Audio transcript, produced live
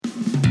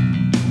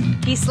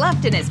He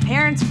slept in his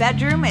parents'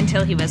 bedroom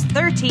until he was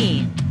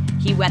 13.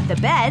 He wet the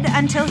bed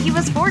until he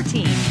was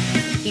 14.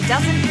 He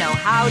doesn't know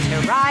how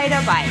to ride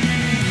a bike.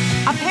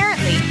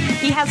 Apparently,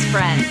 he has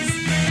friends.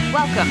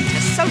 Welcome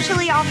to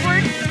Socially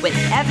Awkward with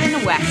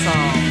Evan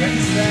Wexell.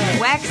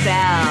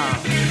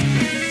 Wexell.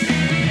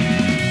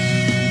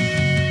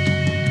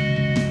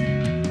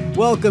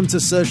 Welcome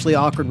to Socially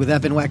Awkward with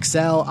Evan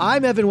Wexell.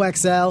 I'm Evan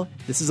Wexell.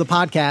 This is a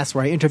podcast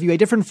where I interview a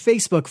different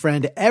Facebook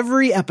friend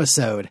every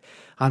episode.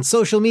 On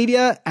social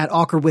media, at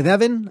Awkward with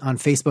Evan, on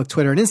Facebook,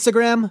 Twitter, and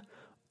Instagram,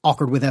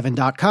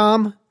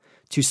 awkwardwithevan.com.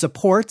 To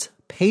support,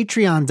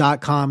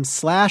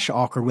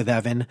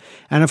 patreon.com/awkwardwithevan.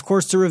 And of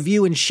course, to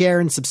review and share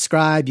and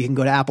subscribe, you can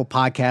go to Apple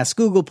Podcasts,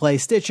 Google Play,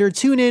 Stitcher,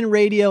 TuneIn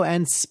Radio,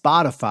 and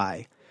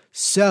Spotify.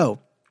 So,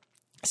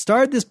 I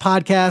started this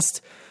podcast,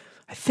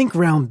 I think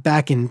around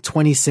back in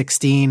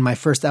 2016. My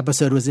first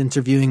episode was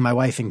interviewing my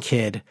wife and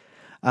kid.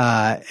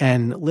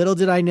 And little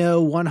did I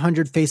know,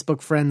 100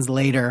 Facebook friends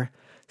later,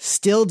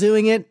 still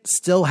doing it,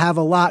 still have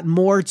a lot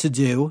more to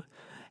do.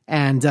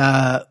 And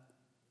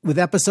with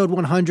episode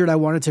 100, I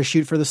wanted to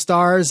shoot for the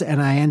stars,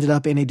 and I ended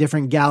up in a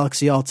different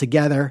galaxy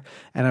altogether,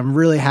 and I'm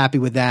really happy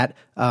with that.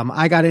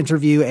 I got to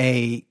interview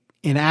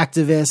an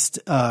activist,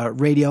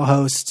 radio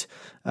host,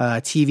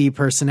 TV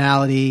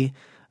personality.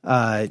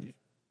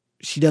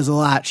 She does a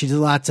lot. She does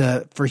a lot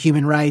for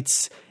human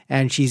rights,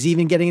 and she's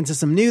even getting into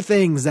some new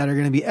things that are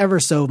going to be ever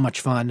so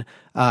much fun.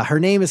 Her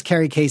name is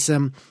Carrie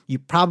Kasem. You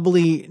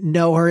probably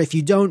know her. If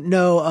you don't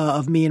know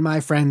of me and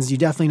my friends, you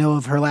definitely know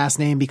of her last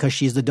name because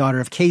she's the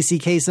daughter of Casey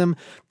Kasem,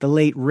 the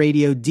late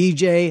radio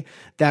DJ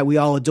that we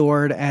all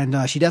adored.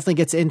 And she definitely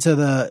gets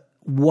into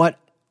what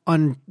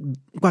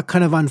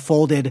kind of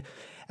unfolded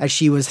as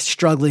she was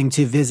struggling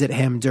to visit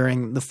him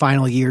during the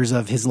final years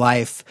of his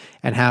life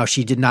and how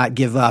she did not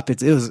give up.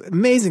 It was an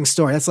amazing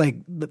story. That's like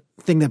the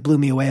thing that blew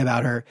me away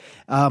about her.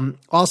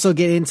 Also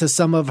get into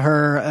some of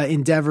her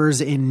endeavors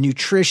in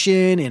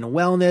nutrition, in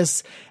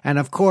wellness. And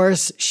of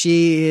course,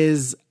 she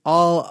is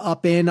all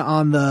up in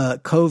on the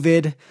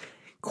COVID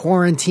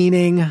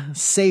quarantining,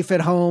 safe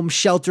at home,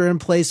 shelter in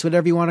place,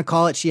 whatever you want to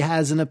call it. She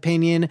has an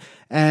opinion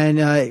and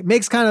it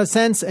makes kind of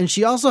sense. And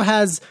she also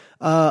has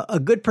a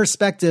good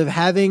perspective,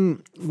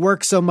 having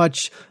worked so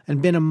much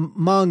and been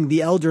among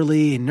the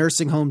elderly in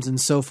nursing homes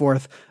and so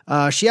forth.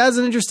 She has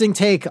an interesting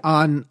take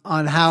on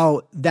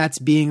how that's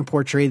being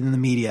portrayed in the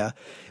media,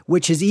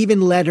 which has even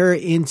led her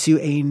into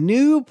a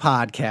new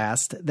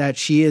podcast that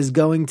she is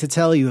going to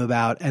tell you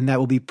about, and that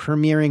will be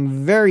premiering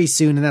very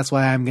soon. And that's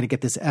why I'm going to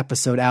get this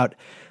episode out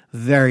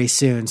very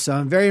soon. So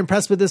I'm very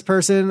impressed with this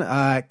person.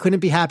 Couldn't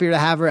be happier to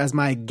have her as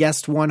my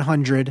guest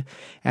 100.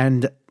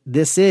 And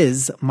this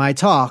is my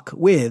talk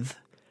with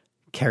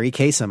Carrie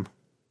Kasem.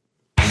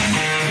 All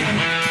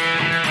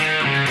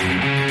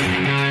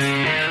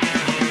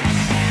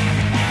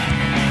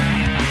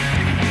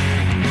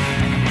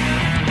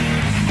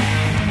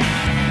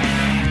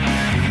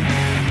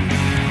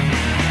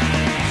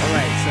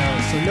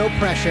right, so no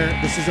pressure.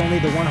 This is only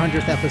the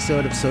 100th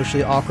episode of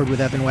Socially Awkward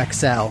with Evan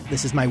Wexell.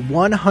 This is my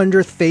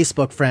 100th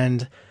Facebook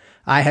friend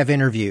I have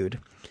interviewed.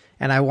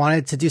 And I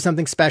wanted to do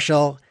something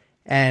special,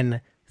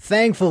 and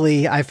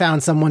thankfully, I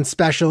found someone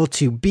special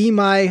to be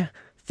my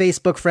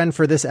Facebook friend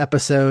for this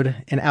episode,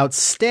 an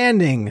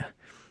outstanding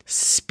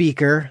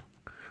speaker,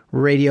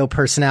 radio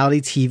personality,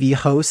 TV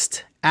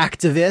host,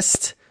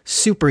 activist,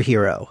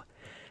 superhero.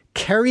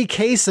 Carrie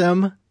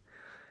Kasem,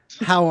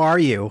 how are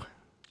you?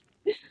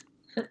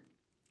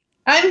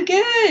 I'm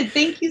good.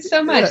 Thank you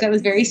so much. That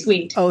was very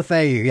sweet. Oh,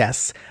 thank you.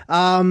 Yes.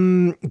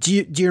 Do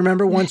you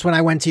remember once when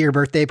I went to your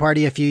birthday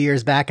party a few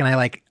years back and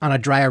I on a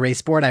dry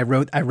erase board, I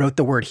wrote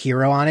the word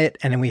hero on it,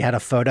 and then we had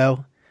a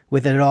photo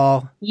with it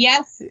all?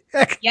 Yes.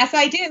 Yes,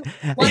 I do.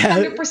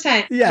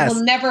 100%. Yes. I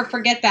will never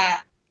forget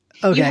that.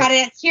 Okay. You had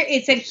it here.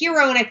 It said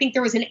hero, and I think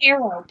there was an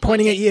arrow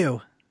pointing at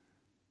you.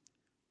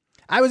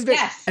 I was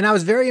yes. And I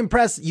was very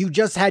impressed. You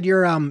just had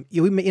your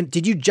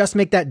did you just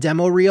make that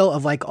demo reel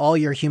of all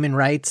your human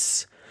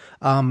rights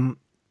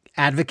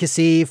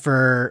advocacy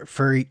for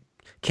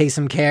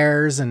Kasem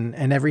Cares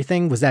and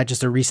everything? Was that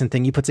just a recent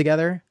thing you put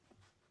together?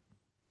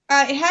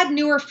 It had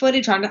newer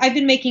footage on it. I've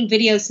been making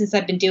videos since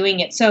I've been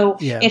doing it. So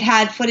It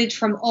had footage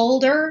from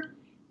older,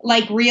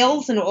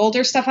 reels and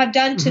older stuff I've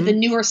done to the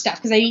newer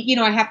stuff. Because I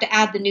have to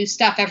add the new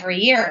stuff every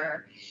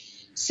year.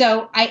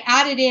 So I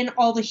added in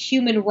all the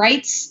human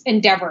rights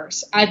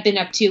endeavors I've been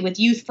up to with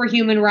Youth for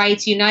Human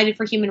Rights, United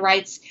for Human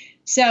Rights.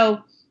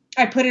 So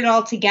I put it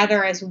all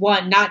together as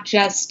one, not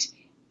just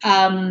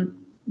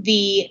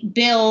the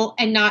bill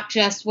and not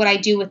just what I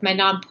do with my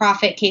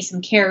nonprofit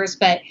Kasem Cares,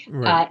 but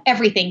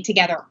everything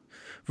together.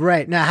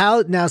 Right.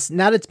 Now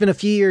that it's been a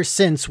few years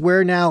since,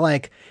 we're now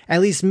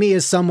at least me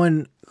as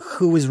someone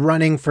who is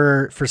running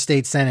for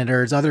state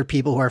senators, other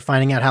people who are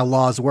finding out how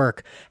laws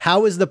work.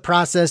 How is the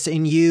process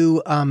in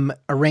you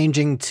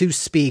arranging to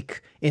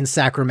speak in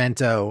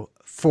Sacramento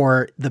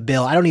for the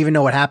bill? I don't even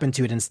know what happened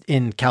to it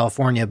in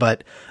California,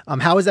 but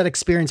how was that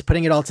experience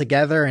putting it all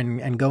together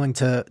and going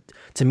to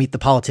meet the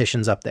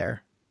politicians up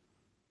there?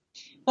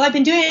 Well, I've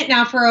been doing it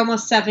now for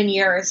almost 7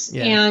 years,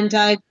 and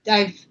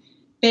I've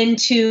been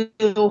to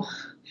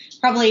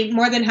probably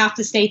more than half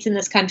the states in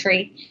this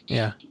country.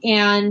 Yeah.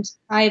 And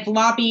I've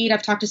lobbied,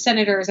 I've talked to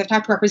senators, I've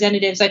talked to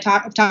representatives, I've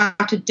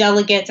talked to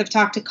delegates, I've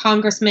talked to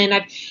congressmen.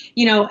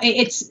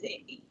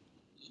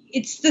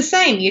 It's the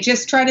same. You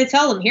just try to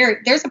tell them,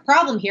 here, there's a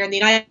problem here in the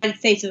United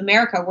States of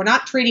America. We're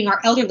not treating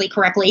our elderly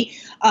correctly.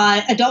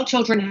 Adult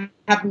children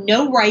have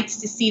no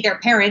rights to see their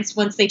parents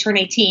once they turn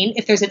 18.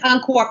 If there's an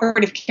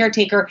uncooperative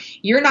caretaker,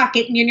 you're not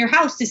getting in your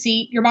house to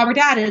see your mom or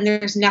dad, and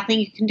there's nothing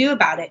you can do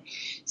about it.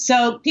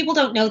 So people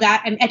don't know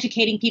that. I'm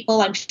educating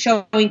people. I'm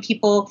showing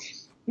people,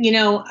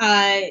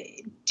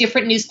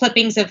 different news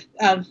clippings of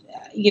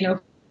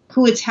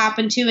who it's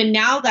happened to. And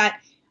now that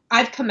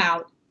I've come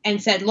out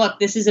and said, look,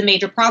 this is a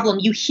major problem,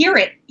 you hear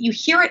it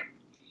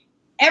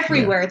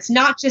everywhere. Yeah. It's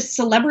not just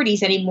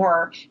celebrities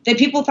anymore. That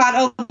people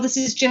thought, oh, this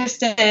is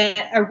just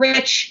a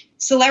rich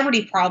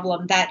celebrity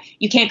problem that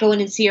you can't go in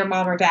and see your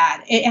mom or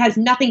dad. It has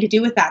nothing to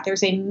do with that.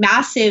 There's a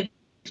massive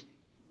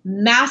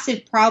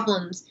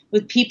problems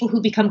with people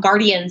who become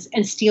guardians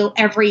and steal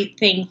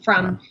everything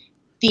from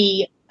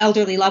the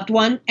elderly loved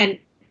one and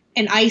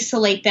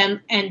isolate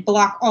them and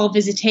block all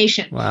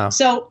visitation. Wow.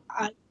 So,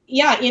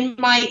 in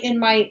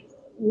my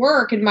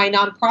work in my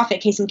nonprofit,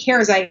 Case and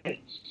Cares, I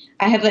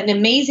have an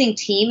amazing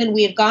team, and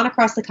we have gone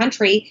across the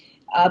country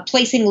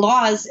placing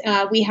laws.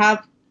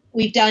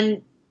 We've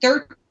done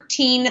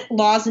 13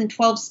 laws in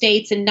 12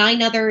 states, and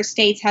 9 other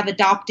states have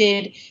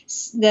adopted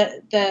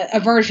a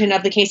version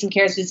of the Case and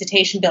Cares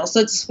visitation bill.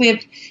 So we have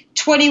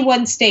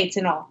 21 states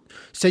in all.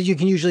 So you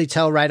can usually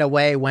tell right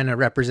away when a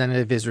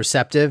representative is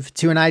receptive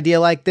to an idea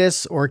like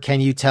this, or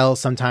can you tell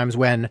sometimes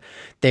when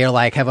they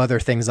are have other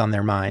things on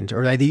their mind,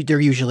 or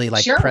they're usually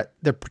sure.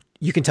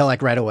 You can tell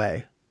right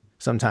away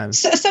sometimes.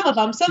 So, some of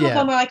them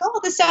are like,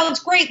 oh, this sounds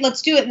great,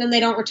 let's do it. And then they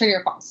don't return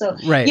your call. So,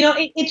 right.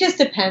 It just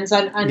depends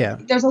on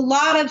there's a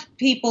lot of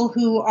people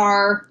who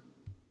are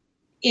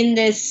in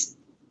this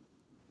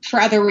for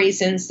other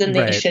reasons than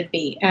they should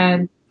be.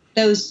 And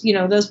those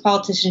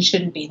politicians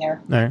shouldn't be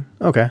there. All right.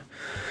 Okay.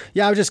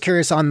 Yeah, I was just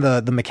curious on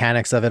the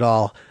mechanics of it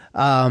all.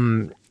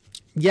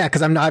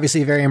 Because I'm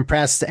obviously very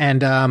impressed,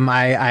 and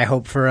I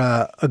hope for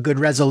a good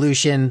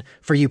resolution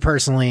for you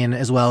personally, and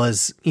as well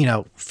as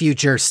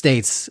future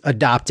states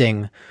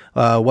adopting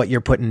what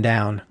you're putting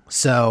down.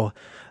 So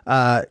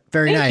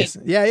very nice.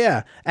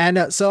 Yeah.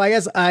 And so I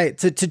guess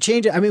to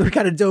change it, I mean, we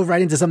kind of dove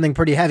right into something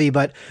pretty heavy,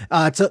 but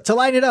to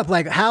line it up,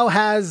 how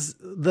has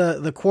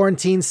the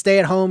quarantine, stay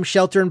at home,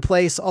 shelter in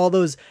place, all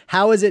those,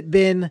 how has it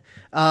been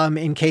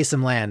in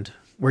Kasem land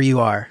where you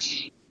are?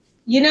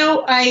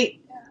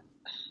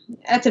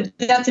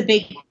 That's a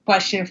big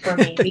question for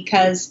me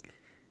because,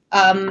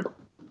 I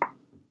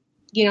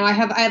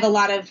have a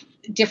lot of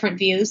different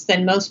views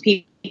than most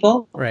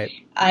people. Right.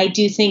 I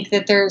do think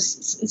that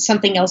there's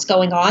something else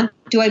going on.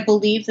 Do I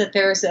believe that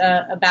there's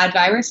a bad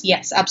virus?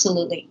 Yes,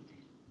 absolutely.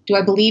 Do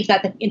I believe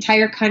that the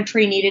entire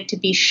country needed to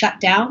be shut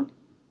down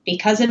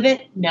because of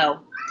it?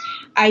 No.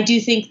 I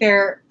do think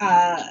there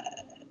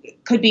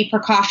could be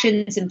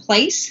precautions in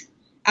place.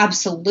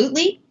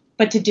 Absolutely.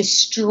 But to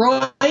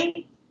destroy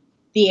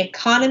the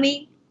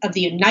economy of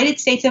the United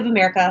States of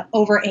America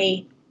over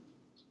a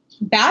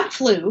bad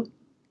flu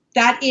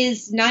that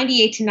is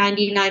 98 to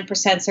 99%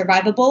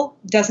 survivable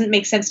doesn't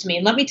make sense to me.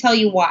 And let me tell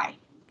you why.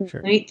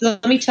 Sure.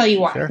 Let me tell you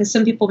why. Sure. Because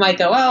some people might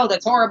go, oh,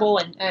 that's horrible.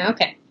 And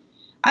okay.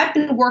 I've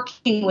been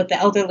working with the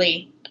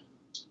elderly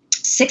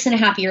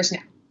 6.5 years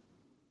now.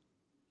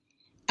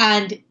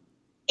 And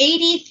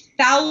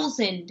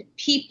 80,000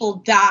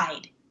 people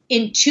died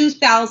in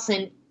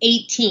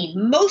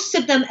 2018, most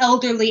of them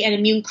elderly and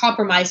immune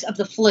compromised of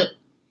the flu.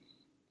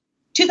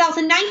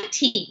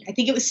 2019, I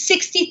think it was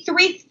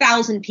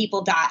 63,000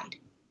 people died,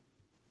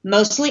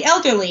 mostly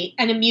elderly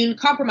and immune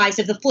compromised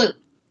of the flu.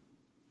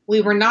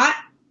 We were not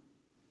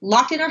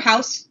locked in our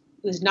house.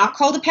 It was not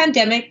called a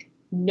pandemic.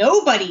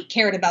 Nobody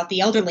cared about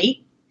the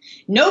elderly.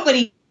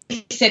 Nobody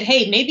said,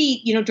 hey,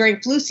 maybe,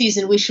 during flu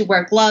season, we should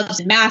wear gloves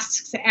and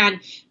masks and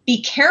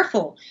be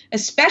careful,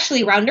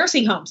 especially around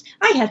nursing homes.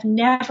 I have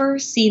never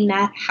seen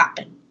that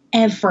happen,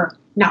 ever,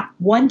 not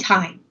one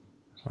time.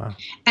 Wow.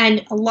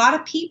 And a lot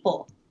of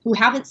people who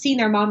haven't seen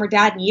their mom or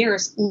dad in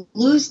years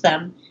lose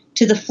them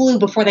to the flu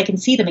before they can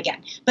see them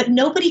again. But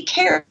nobody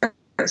cares.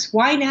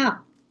 Why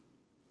now?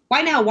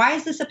 Why now? Why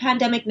is this a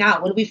pandemic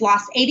now when we've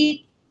lost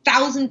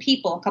 80,000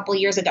 people a couple of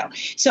years ago?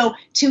 So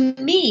to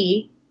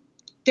me,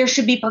 there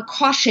should be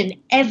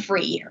precaution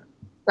every year,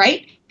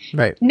 right?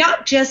 Right.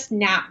 Not just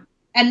now.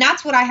 And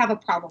that's what I have a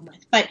problem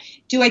with. But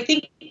do I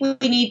think we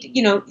need,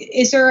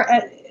 is there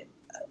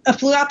a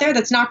flu out there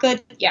that's not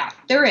good? Yeah,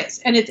 there is.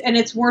 And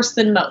it's worse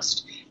than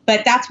most.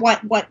 But that's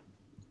what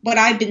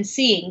I've been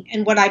seeing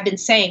and what I've been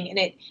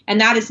saying.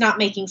 And that is not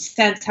making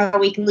sense, how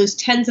we can lose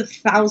tens of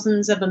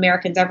thousands of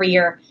Americans every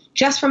year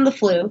just from the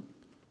flu.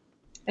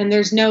 And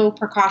there's no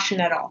precaution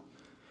at all.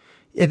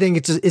 I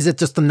think is it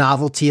just the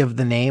novelty of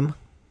the name?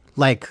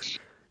 Like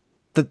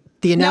the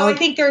analogy? No, I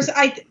think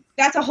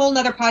that's a whole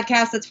nother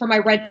podcast. That's for my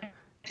Red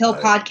Pill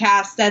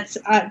podcast.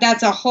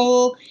 That's a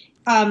whole,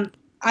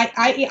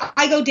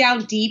 I go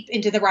down deep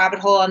into the rabbit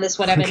hole on this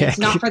one, Evan. Okay. It's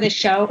not for this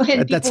show.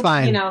 And that's people,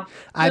 fine.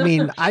 I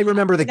mean, I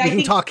remember that we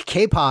can talk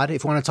K-Pod.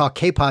 If you want to talk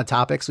K-Pod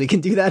topics, we can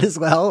do that as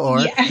well.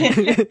 Or yeah.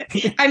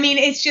 I mean,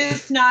 it's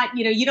just not,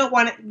 you don't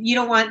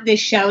want this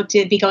show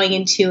to be going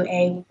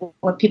into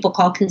what people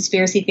call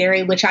conspiracy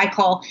theory, which I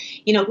call,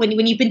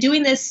 when you've been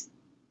doing this,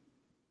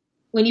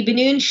 when you've been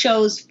doing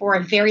shows for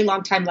a very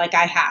long time, like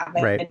I have,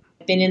 right.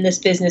 I've been in this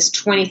business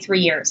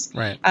 23 years.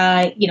 Right.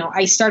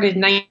 I started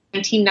in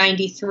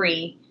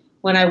 1993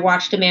 when I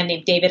watched a man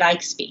named David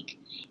Icke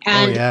speak.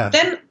 And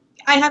then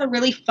I had a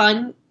really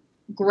fun,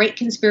 great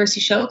conspiracy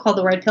show called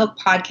the Red Pill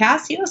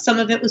Podcast. Some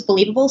of it was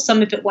believable,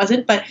 some of it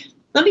wasn't. But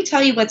let me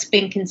tell you what's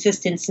been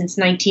consistent since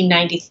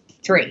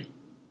 1993.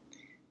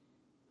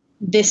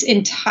 This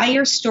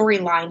entire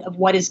storyline of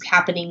what is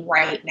happening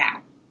right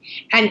now.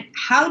 And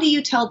how do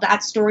you tell that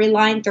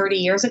storyline 30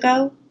 years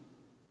ago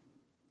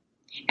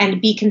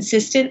and be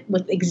consistent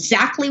with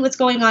exactly what's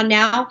going on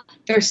now?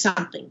 There's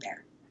something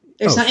there.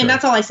 Sure. And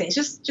that's all I say. It's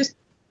just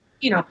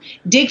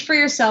dig for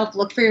yourself,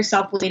 look for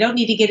yourself. We don't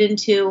need to get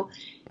into,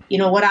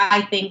 what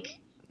I think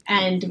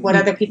and what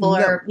other people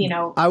are,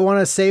 I want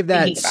to save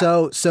that.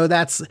 So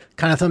that's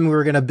kind of something we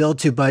were going to build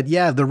to. But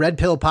yeah, the Red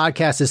Pill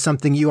Podcast is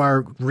something you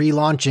are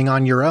relaunching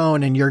on your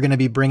own, and you're going to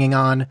be bringing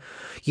on,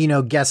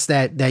 guests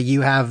that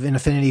you have an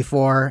affinity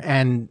for,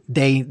 and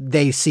they've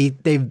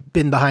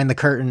been behind the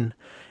curtain.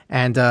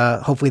 And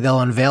hopefully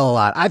they'll unveil a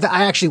lot.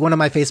 I actually, one of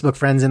my Facebook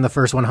friends in the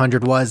first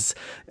 100 was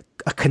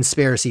a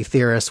conspiracy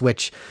theorist,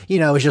 which,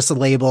 is just a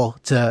label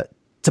to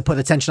put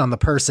attention on the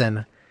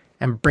person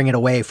and bring it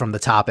away from the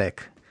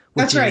topic.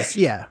 That's right.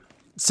 Yeah.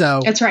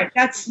 So that's right.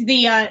 That's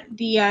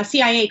the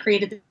CIA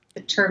created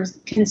the term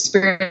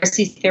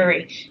conspiracy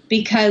theory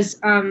because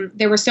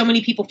there were so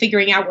many people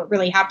figuring out what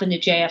really happened to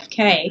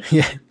JFK.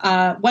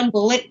 Yeah. One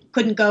bullet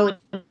couldn't go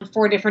in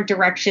 4 different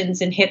directions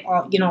and hit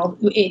all,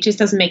 it just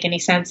doesn't make any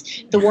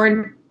sense. The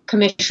Warren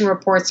Commission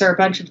reports are a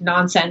bunch of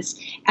nonsense.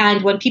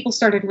 And when people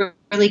started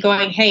really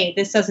going, hey,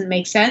 this doesn't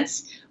make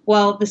sense,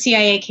 well, the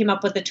CIA came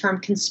up with the term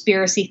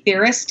conspiracy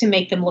theorist to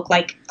make them look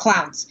like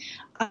clowns.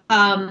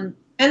 And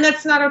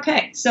that's not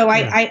okay. So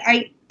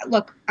I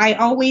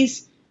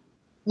always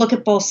look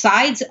at both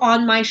sides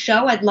on my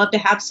show. I'd love to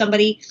have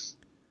somebody,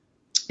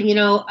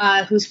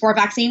 who's for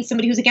vaccines,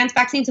 somebody who's against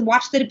vaccines, and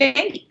watch the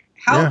debate.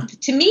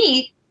 To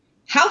me,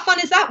 how fun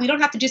is that? We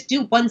don't have to just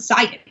do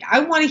one-sided. I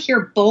want to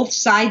hear both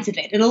sides of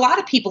it. And a lot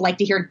of people like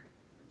to hear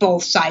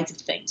both sides of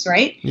things,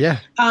 right? Yeah.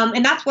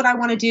 And that's what I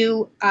want to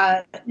do.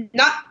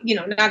 Not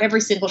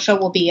every single show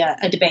will be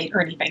a debate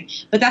or anything,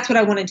 but that's what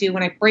I want to do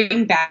when I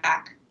bring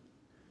back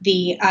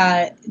the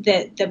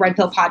Red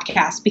Pill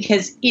Podcast,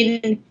 because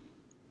in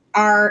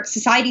our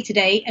society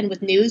today, and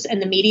with news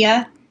and the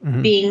media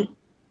being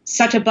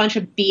such a bunch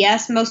of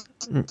BS most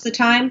of the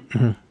time,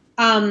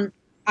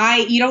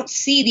 you don't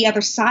see the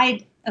other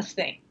side of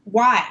things.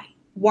 Why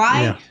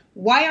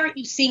aren't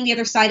you seeing the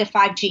other side of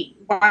 5G?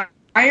 Why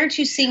aren't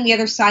you seeing the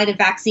other side of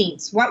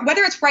vaccines?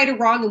 Whether it's right or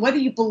wrong, and whether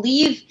you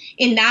believe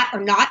in that or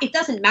not, it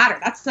doesn't matter.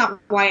 That's not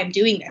why I'm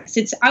doing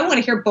this. I want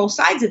to hear both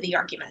sides of the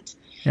argument.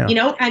 Yeah.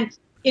 And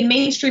in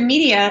mainstream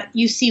media,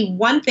 you see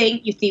one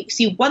thing. You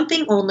see one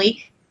thing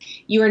only.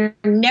 You are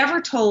never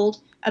told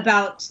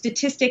about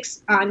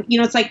statistics on.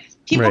 It's like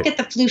people get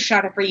the flu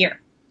shot every year.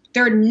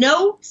 There are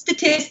no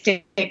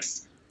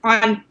statistics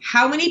on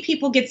how many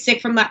people get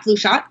sick from that flu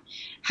shot,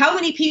 how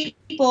many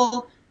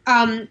people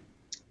end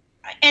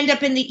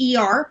up in the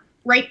ER,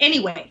 right?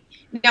 Anyway,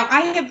 now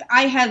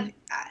I have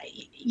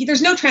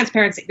there's no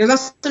transparency. There's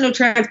also no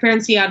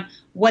transparency on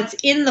what's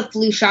in the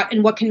flu shot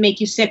and what can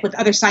make you sick with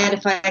other side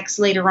effects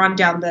later on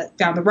down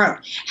the road.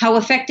 How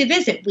effective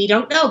is it? We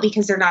don't know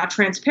because they're not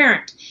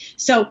transparent.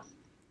 So,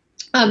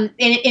 and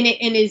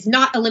it is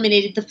not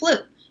eliminated the flu.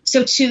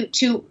 So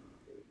to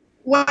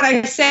what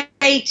I say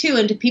too,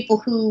 and to people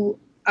who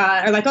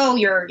are like, oh,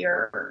 you're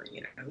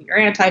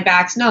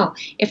anti-vax. No,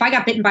 if I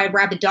got bitten by a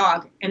rabid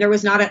dog and there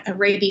was not a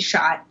rabies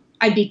shot,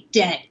 I'd be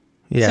dead.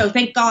 Yeah. So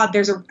thank God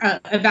there's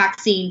a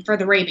vaccine for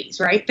the rabies,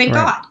 right? Thank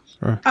God.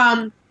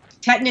 Right.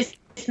 Tetanus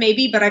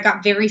maybe, but I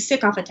got very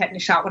sick off a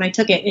tetanus shot when I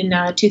took it in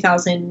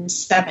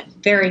 2007.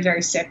 Very,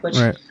 very sick, which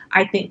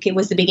I think it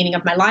was the beginning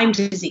of my Lyme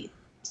disease.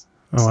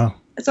 Oh wow.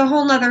 It's a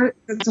whole nother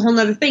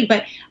thing.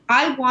 But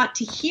I want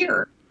to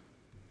hear.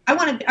 I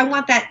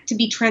want that to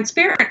be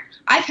transparent.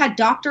 I've had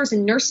doctors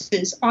and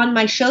nurses on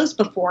my shows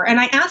before, and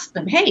I asked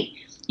them, hey,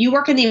 you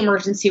work in the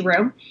emergency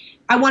room.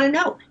 I want to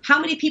know how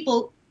many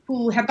people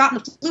who have gotten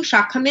the flu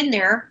shot come in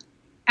there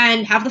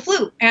and have the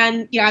flu.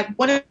 And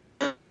one of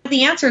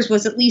the answers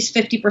was at least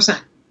 50%.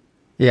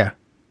 Yeah.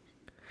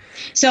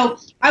 So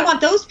I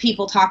want those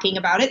people talking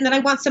about it, and then I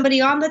want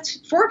somebody on that's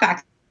for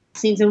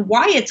vaccines and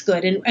why it's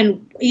good. And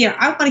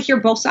I want to hear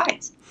both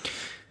sides.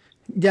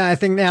 Yeah, I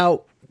think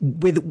now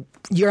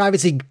you're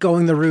obviously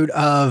going the route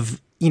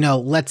of,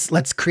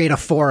 let's create a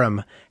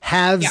forum.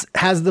 Has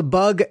the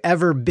bug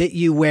ever bit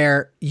you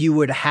where you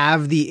would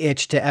have the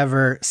itch to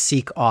ever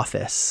seek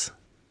office?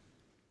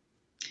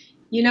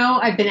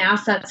 I've been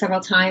asked that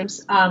several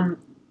times.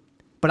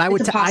 But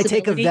I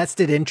take a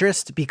vested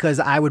interest because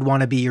I would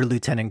want to be your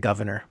lieutenant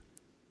governor.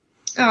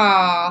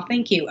 Oh,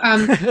 thank you.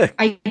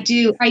 I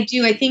do.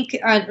 I think,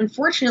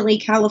 unfortunately,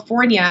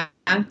 California,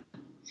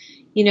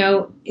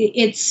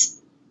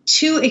 it's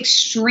too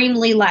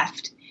extremely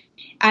left.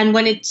 And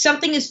when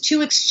something is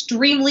too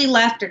extremely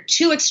left or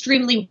too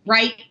extremely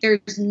right,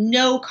 there's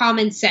no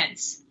common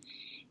sense.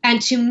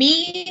 And to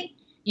me,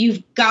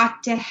 you've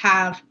got to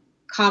have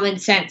common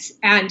sense.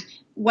 And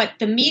what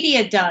the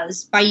media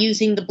does by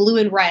using the blue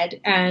and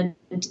red and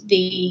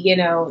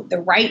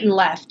the right and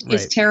left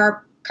is tear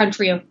our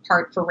country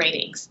apart for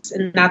ratings.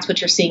 And that's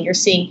what you're seeing. You're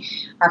seeing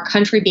our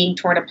country being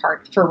torn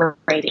apart for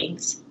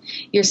ratings.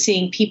 You're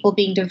seeing people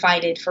being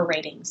divided for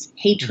ratings,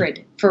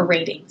 hatred for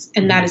ratings,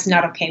 and that is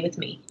not okay with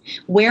me.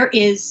 Where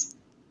is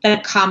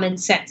the common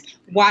sense?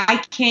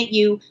 Why can't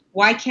you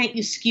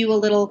skew a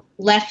little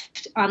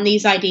left on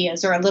these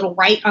ideas or a little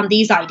right on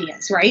these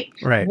ideas, right?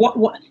 Right.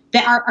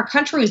 Our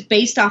country is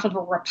based off of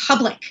a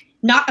republic,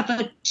 not of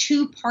a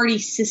two-party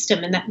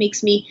system, and that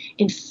makes me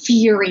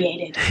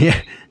infuriated. Yeah.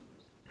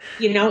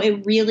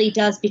 It really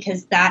does,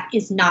 because that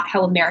is not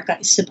how America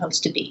is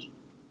supposed to be.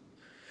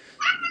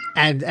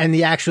 And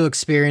the actual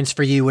experience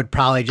for you would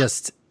probably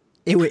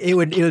it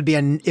would be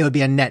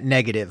a net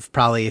negative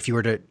probably if you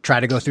were to try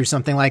to go through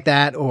something like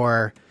that,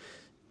 or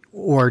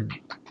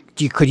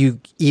could you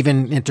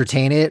even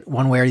entertain it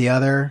one way or the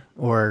other,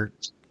 or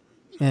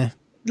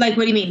Like,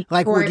 what do you mean?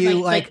 Like, would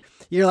you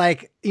you're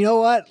like, you know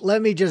what?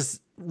 Let me just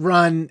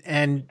run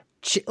and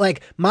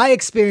my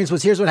experience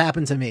was, here's what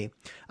happened to me.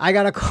 I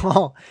got a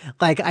call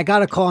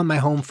on my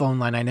home phone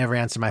line. I never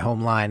answer my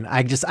home line.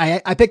 I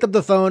picked up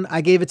the phone. I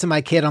gave it to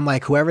my kid. I'm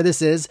like, whoever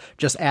this is,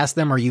 just ask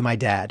them, are you my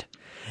dad?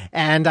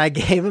 And I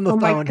gave him the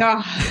phone. Oh my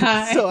God.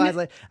 So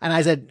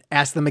I said,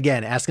 ask him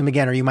again,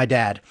 are you my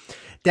dad?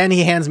 Then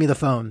he hands me the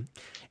phone,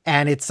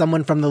 and it's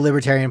someone from the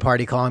Libertarian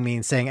Party calling me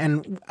and saying,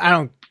 and I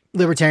don't,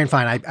 Libertarian,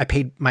 fine. I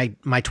paid my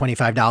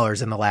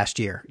 $25 in the last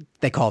year.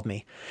 They called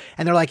me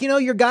and they're like,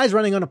 your guy's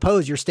running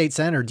unopposed, your state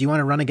senator. Do you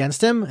want to run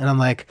against him? And I'm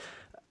like,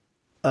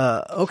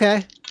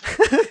 okay.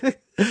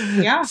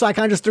 Yeah. So I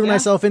kind of just threw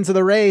myself into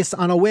the race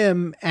on a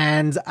whim,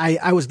 and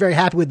I was very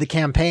happy with the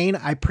campaign.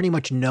 I pretty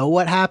much know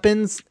what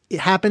happened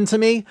to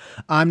me.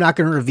 I'm not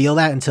going to reveal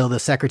that until the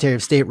Secretary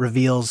of State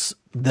reveals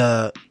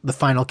the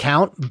final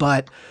count.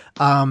 But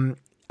I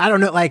don't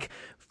know. Like,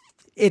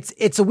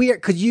 it's a weird,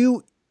 because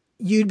you'd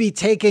be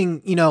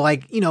taking,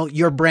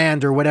 your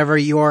brand or whatever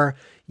your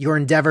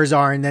endeavors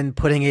are, and then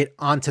putting it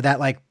onto that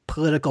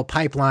political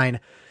pipeline.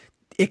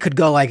 It could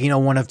go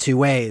one of two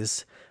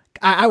ways.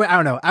 I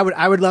don't know.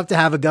 I would love to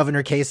have a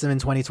Governor Kasem in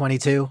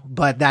 2022,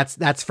 but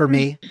that's for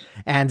me.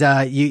 And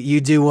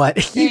you do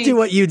what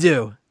you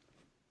do.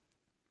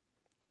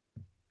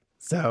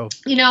 So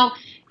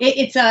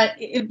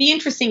it'd be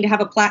interesting to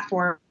have a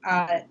platform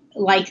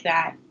like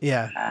that.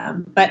 Yeah.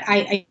 But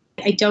I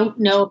don't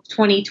know if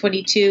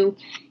 2022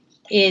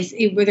 is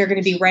where they're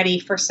going to be ready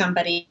for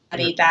somebody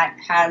that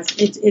has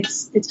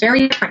it's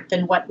very different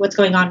than what's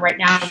going on right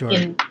now. Sure.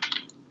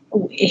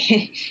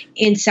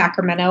 in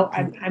Sacramento.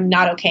 I'm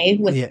not okay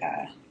with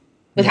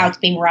how it's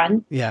being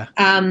run. Yeah.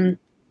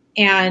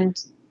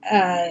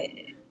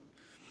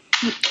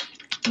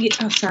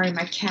 Sorry,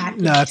 my cat.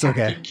 No, that's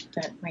okay.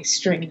 My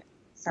string.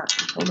 Sorry,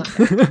 hold on.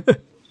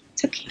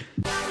 It's okay.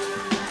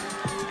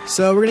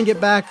 So we're going to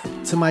get back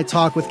to my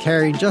talk with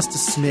Carrie in just a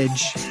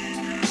smidge.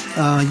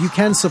 You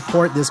can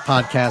support this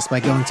podcast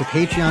by going to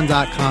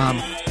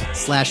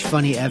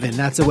patreon.com/funnyevan.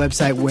 That's a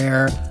website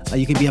where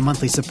you can be a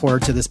monthly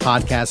supporter to this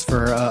podcast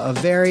for a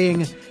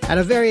varying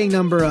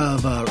number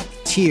of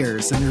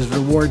tiers, and there's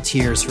reward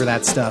tiers for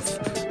that stuff.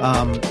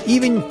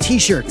 Even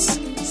t-shirts,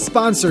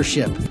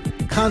 sponsorship,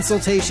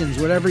 consultations,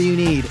 whatever you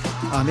need,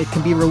 it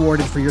can be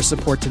rewarded for your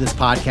support to this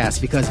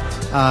podcast, because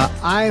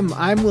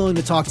I'm willing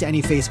to talk to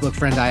any Facebook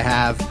friend I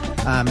have.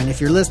 And if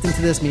you're listening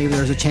to this, maybe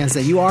there's a chance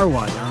that you are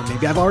one, or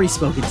maybe I've already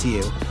spoken to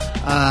you.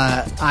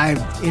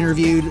 I've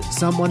interviewed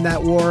someone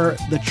that wore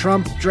the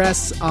Trump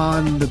dress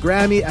at the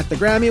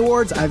Grammy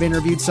Awards. I've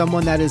interviewed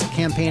someone that is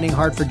campaigning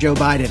hard for Joe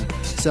Biden.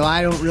 So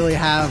I don't really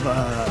have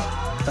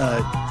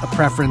a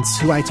preference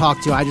who I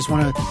talk to. I just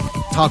want to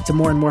talk to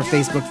more and more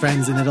Facebook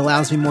friends, and it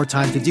allows me more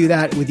time to do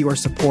that with your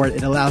support.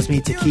 It allows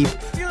me to keep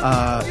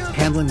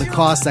handling the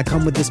costs that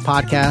come with this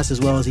podcast, as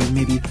well as even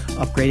maybe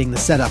upgrading the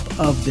setup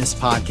of this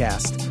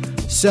podcast.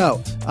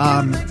 So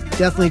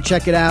definitely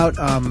check it out.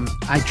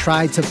 I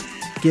try to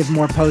give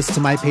more posts to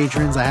my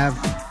patrons. I have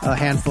a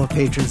handful of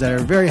patrons that are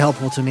very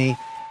helpful to me,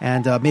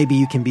 and maybe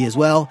you can be as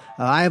well.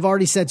 I have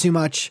already said too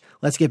much.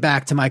 Let's get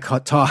back to my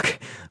talk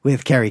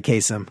with Carrie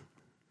Kasem.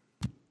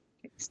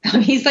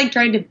 He's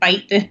trying to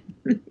bite the.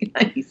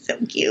 He's so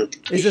cute.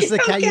 Is this the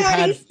cat you've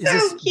had?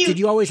 Cute. Did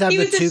you always have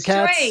the two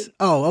cats? Stray.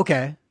 Oh,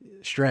 okay.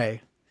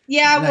 Stray.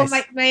 Yeah, nice.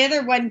 Well, my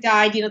other one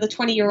died, the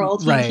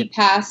 20-year-old. Right. He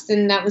passed,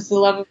 and that was the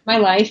love of my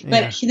life.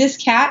 But this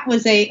cat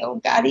was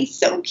oh God, he's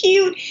so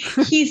cute.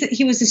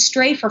 He was a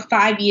stray for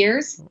 5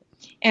 years,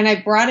 and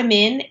I brought him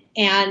in,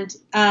 and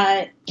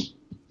I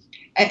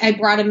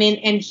brought him in,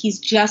 and he's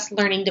just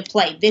learning to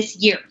play this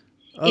year.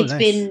 It's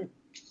been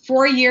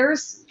 4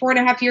 years,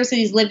 4.5 years that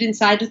he's lived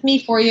inside with me,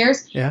 4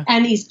 years. Yeah.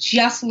 And he's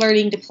just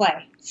learning to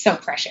play. So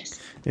precious.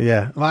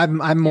 Yeah. Well,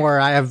 I'm more,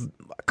 I have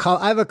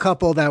a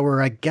couple that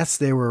were, I guess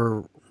they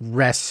were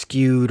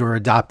rescued or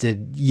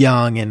adopted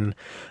young, and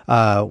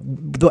I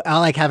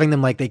like having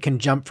them, like they can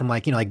jump from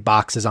like, like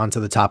boxes onto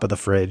the top of the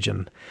fridge,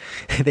 and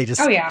they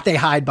just they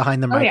hide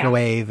behind the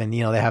microwave, and they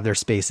have their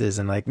spaces,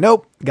 and like,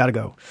 nope, gotta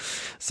go.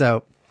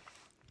 So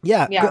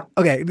yeah. Good.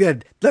 Okay,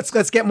 good.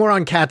 Let's get more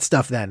on cat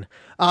stuff then.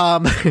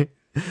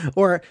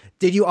 Or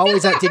did you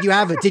always did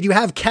you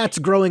have cats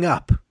growing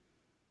up?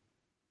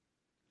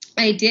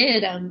 I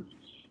did.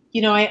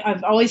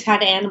 I've always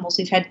had animals.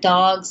 We've had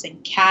dogs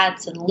and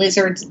cats and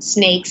lizards and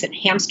snakes and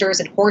hamsters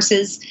and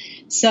horses.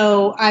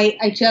 So I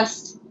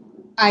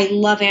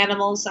love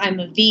animals. I'm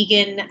a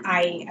vegan.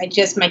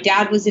 My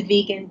dad was a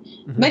vegan.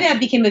 Mm-hmm. My dad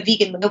became a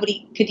vegan when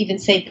nobody could even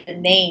say the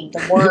name,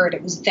 the word.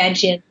 It was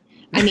vegan.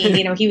 I mean,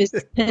 he was,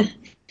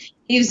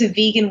 he was a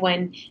vegan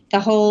when the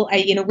whole,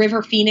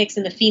 River Phoenix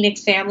and the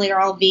Phoenix family are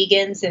all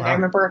vegans. And wow. I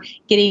remember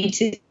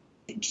getting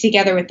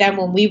together with them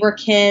when we were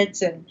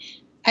kids, and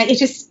it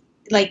just,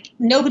 like,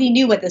 nobody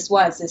knew what this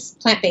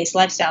plant-based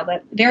lifestyle,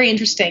 but very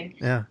interesting.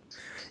 Yeah.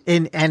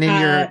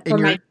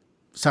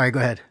 Sorry, go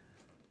ahead.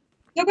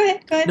 No, go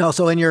ahead. No,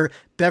 so in your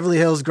Beverly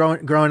Hills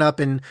growing up,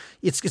 and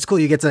it's cool.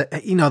 You get to,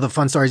 the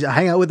fun stories,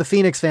 hang out with the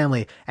Phoenix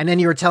family. And then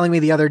you were telling me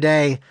the other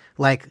day,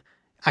 like,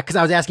 cause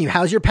I was asking you,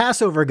 how's your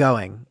Passover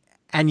going?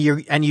 And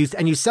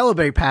you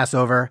celebrate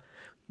Passover,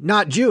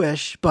 not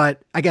Jewish,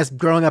 but I guess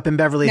growing up in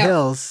Beverly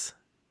Hills.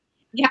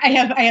 Yeah, I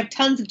have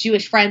tons of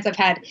Jewish friends. I've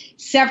had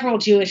several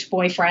Jewish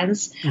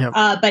boyfriends. Yep.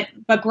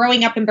 But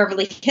growing up in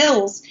Beverly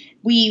Hills,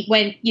 we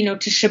went,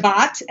 to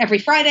Shabbat every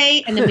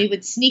Friday, and then we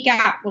would sneak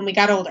out when we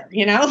got older,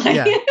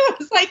 It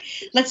was like,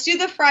 let's do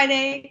the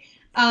Friday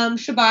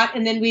Shabbat,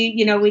 and then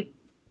we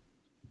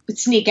would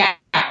sneak out.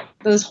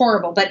 It was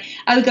horrible, but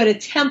I would go to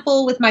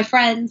temple with my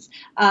friends.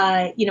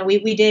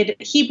 We did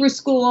Hebrew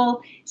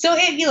school. So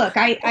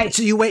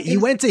So you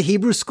went to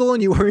Hebrew school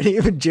and you weren't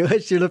even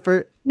Jewish?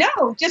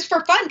 No, just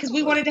for fun, because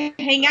we wanted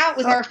to hang out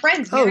with our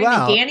friends. Mary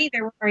and Danny,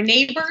 they were our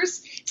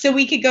neighbors, so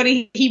we could go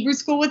to Hebrew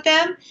school with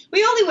them.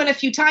 We only went a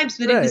few times,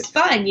 but It was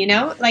fun,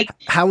 Like,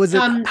 how was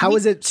it? How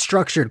was it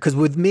structured? Because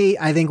with me,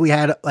 I think we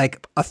had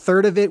like a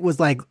third of it was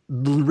like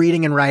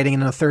reading and writing,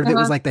 and a third of it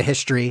was like the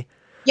history.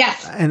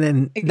 Yes, and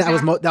then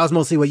exactly. that was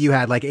mostly what you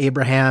had, like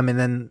Abraham, and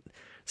then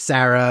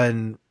Sarah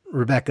and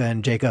Rebecca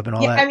and Jacob and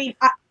all that. I mean,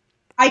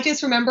 I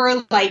just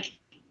remember, like,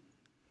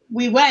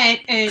 we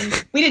went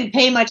and we didn't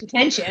pay much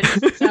attention.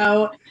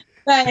 So,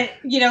 but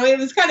it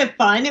was kind of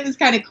fun. It was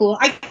kind of cool.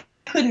 I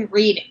couldn't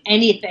read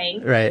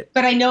anything, right?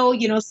 But I know,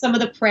 some of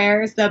the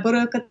prayers, the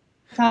Baruch.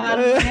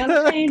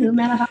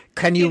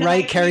 Can you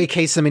write Carrie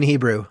Kasem in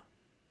Hebrew?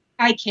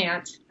 I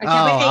can't.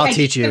 I'll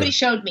teach you. Somebody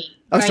showed me.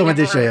 Oh, someone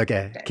did show you.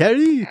 Okay.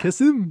 Carrie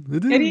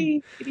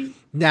Kasem.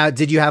 Now,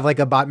 did you have like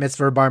a bat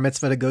mitzvah or bar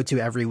mitzvah to go to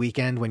every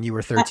weekend when you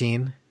were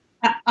 13?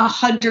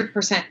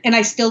 100%. And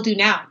I still do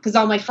now, because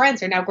all my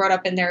friends are now grown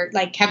up and they're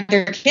like, have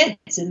their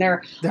kids, and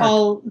they're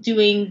all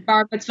doing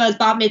bar mitzvahs,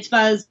 bat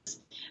mitzvahs,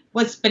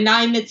 what's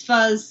benign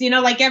mitzvahs,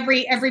 like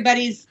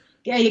everybody's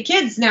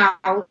kids now,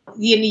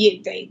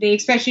 they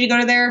expect you to go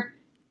to their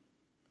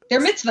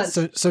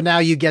mitzvahs. So now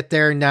you get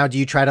there. Now, do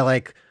you try to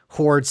like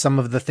hoard some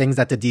of the things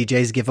that the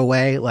DJs give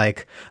away?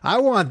 Like, I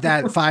want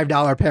that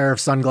 $5 pair of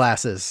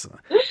sunglasses.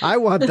 I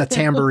want the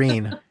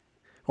tambourine,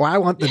 or I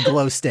want the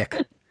glow stick.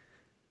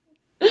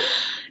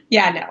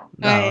 Yeah,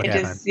 no. I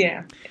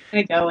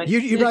go and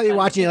you're probably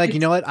watching it like, you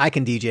know what? I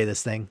can DJ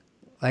this thing.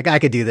 Like, I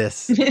could do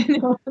this.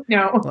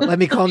 No. Well, let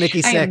me call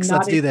Nikki Six.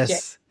 Let's do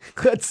this.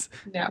 Let's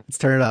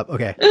turn it up.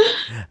 Okay.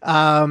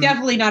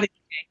 Definitely not a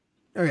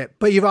DJ. Okay,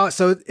 but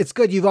so it's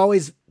good.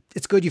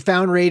 It's good you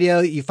found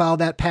radio. You followed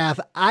that path.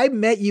 I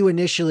met you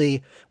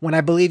initially when I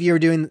believe you were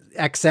doing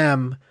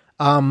XM.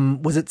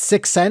 Was it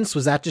 6 Sense?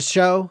 Was that just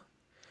show?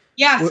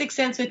 Yeah, 6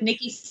 Sense with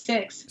Nikki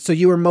Six. So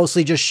you were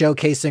mostly just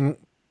showcasing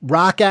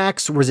rock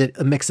acts? Or was it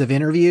a mix of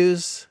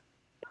interviews?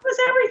 It was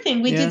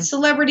everything. We did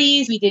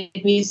celebrities, we did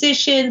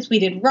musicians, we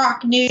did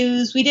rock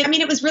news.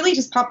 It was really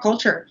just pop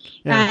culture.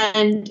 Yeah.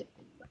 And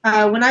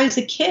when I was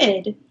a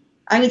kid,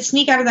 I would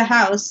sneak out of the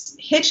house,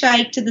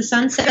 hitchhike to the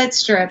Sunset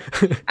Strip,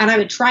 and I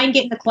would try and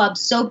get in the club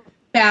so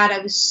bad. I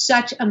was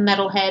such a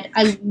metalhead.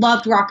 I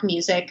loved rock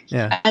music.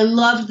 Yeah. I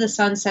loved the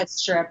Sunset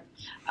Strip.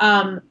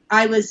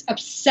 I was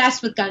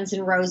obsessed with Guns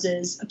N'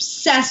 Roses,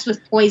 obsessed with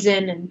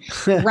Poison and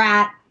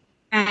Rat,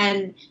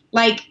 and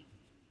like,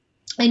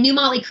 I knew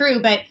Motley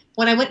Crue, but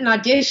when I went and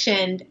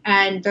auditioned,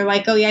 and they're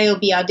like, "Oh yeah, you'll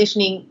be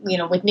auditioning,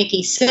 with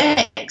Nikki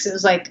Six," it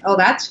was like, "Oh,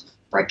 that's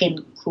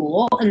freaking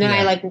cool." And then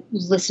I like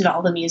listened to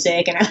all the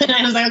music, and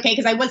I was like, okay,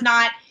 because I was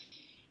not,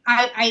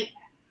 I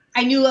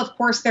knew, of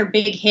course, their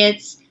big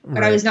hits,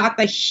 but I was not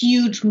the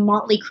huge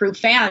Motley Crue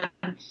fan.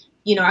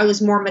 I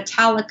was more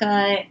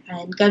Metallica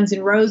and Guns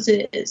N'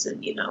 Roses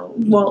and,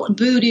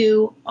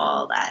 Voodoo,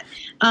 all that.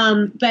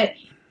 But,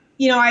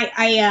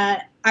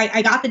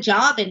 I got the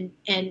job,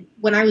 and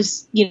when I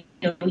was,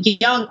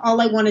 young, all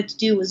I wanted to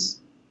do was,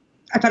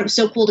 I thought it was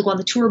so cool to go on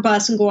the tour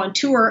bus and go on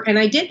tour. And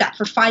I did that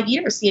for 5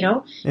 years,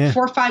 4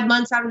 or 5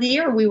 months out of the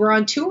year, we were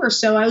on tour.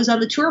 So I was on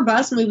the tour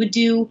bus and we would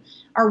do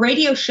our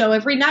radio show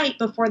every night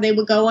before they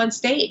would go on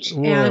stage.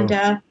 Whoa. And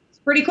it's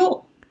pretty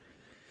cool.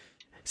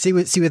 See,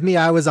 with me,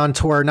 I was on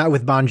tour, not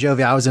with Bon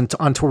Jovi. I was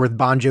on tour with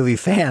Bon Jovi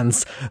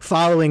fans,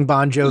 following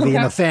Bon Jovi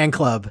in the fan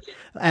club,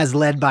 as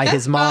led by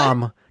his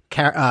mom,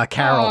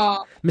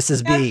 Carol,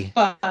 Mrs. B.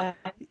 Fun.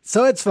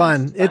 So it's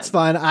fun. It's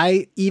fun.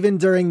 Even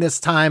during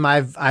this time,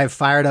 I've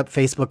fired up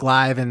Facebook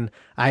Live and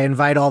I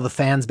invite all the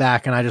fans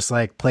back and I just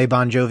like play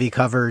Bon Jovi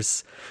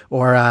covers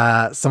or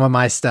some of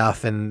my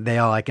stuff, and they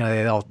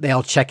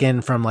all check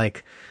in from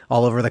like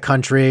all over the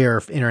country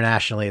or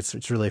internationally.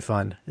 It's really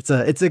fun. It's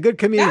a good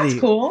community.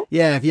 That's cool.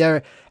 Yeah. If you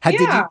ever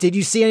did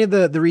you see any of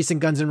the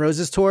recent Guns N'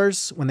 Roses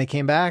tours when they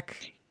came back?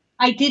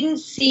 I didn't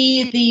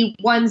see the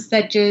ones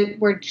that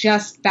were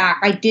just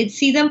back. I did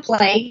see them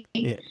play.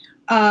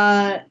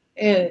 Yeah.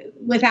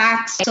 With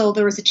Axl,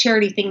 there was a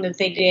charity thing that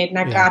they did, and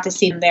I got to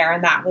see them there,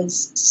 and that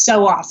was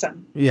so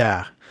awesome.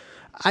 Yeah.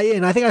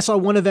 I think I saw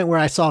one event where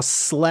I saw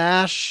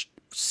Slash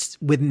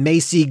with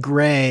Macy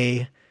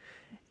Gray,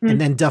 and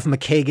then Duff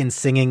McKagan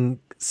singing.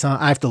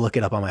 I have to look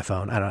it up on my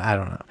phone. I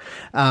don't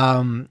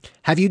know.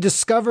 Have you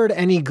discovered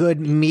any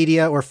good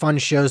media or fun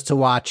shows to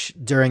watch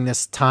during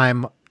this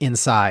time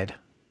inside?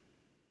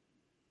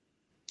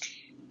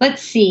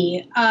 Let's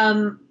see.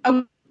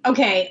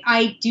 Okay,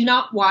 I do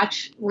not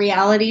watch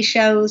reality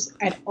shows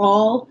at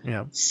all.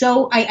 Yeah.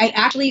 So I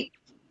actually,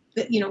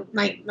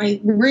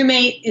 my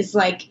roommate is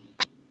like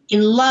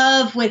in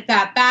love with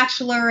that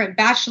Bachelor and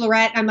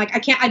Bachelorette. I'm like,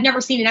 I've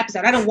never seen an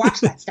episode. I don't watch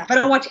that stuff. I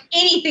don't watch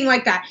anything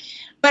like that.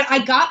 But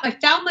I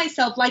found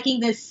myself liking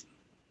this.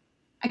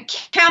 I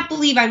can't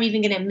believe I'm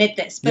even going to admit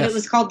this, but It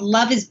was called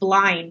Love is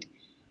Blind.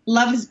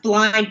 Love is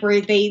Blind, where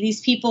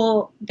these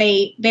people,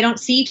 they don't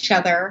see each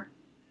other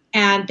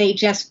and they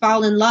just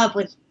fall in love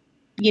with,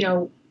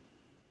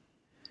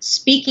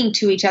 speaking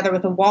to each other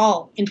with a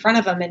wall in front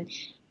of them, and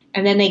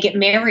then they get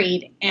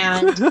married.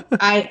 And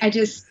I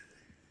just,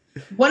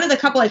 one of the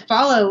couple I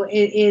follow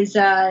is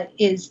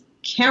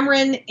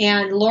Cameron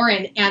and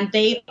Lauren, and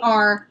they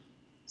are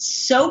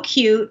so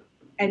cute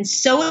and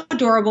so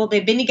adorable.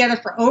 They've been together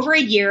for over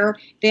a year.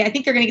 I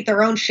think they're going to get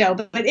their own show,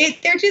 but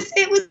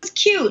it was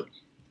cute.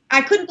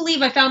 I couldn't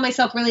believe I found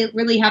myself really,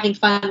 really having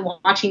fun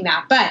watching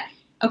that. But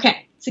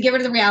okay. So get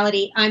rid of the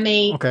reality.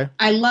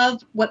 I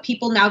love what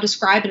people now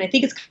describe, and I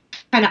think it's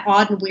kind of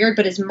odd and weird,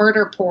 but it's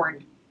murder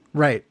porn.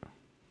 Right.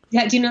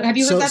 Yeah. Do you know? Have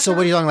you heard that? So term?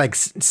 What are you talking like?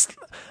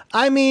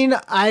 I mean,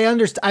 I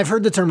understand. I've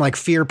heard the term like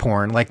fear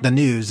porn, like the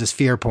news is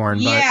fear porn.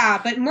 But...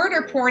 Yeah, but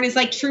murder porn is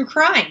like true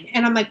crime,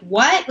 and I'm like,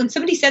 what? When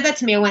somebody said that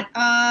to me, I went,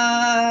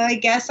 I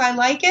guess I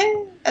like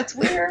it. That's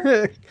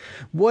weird.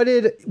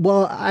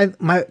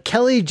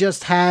 Kelly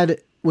just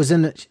was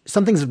in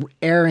something's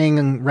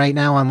airing right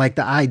now on like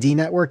the ID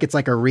network. It's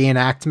like a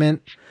reenactment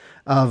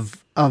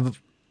of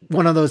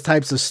one of those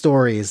types of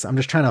stories. I'm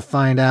just trying to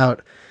find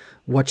out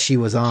what she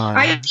was on.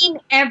 I've seen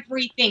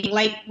everything.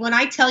 Like when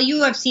I tell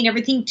you I've seen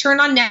everything,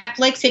 turn on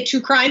Netflix, hit true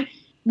crime,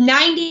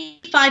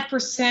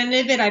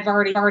 95% of it I've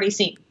already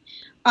seen.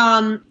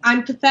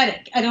 I'm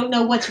pathetic. I don't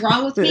know what's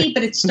wrong with me,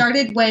 but it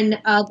started when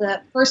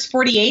the first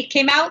 48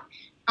 came out.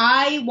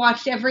 I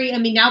watched now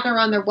they're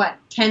on their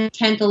 10th,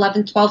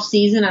 11th, 12th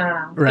season. I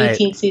don't know. Right.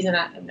 18th season.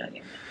 I have no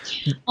idea.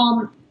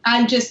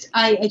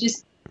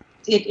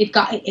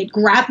 It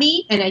grabbed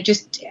me and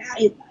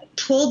it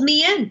pulled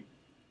me in.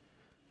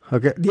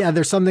 Okay. Yeah.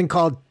 There's something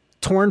called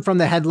Torn from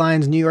the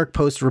Headlines, New York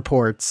Post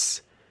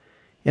reports,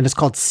 and it's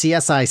called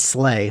CSI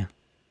Slay.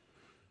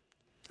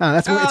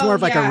 It's more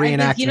of like a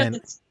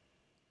reenactment.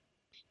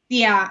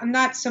 Yeah, I'm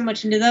not so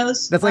much into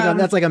those. That's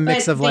like a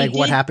mix of like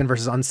what happened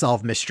versus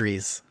unsolved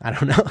mysteries. I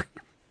don't know.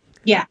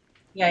 Yeah.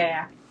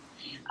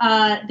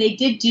 They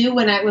did do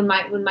when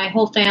my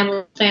whole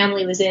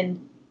family was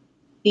in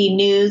the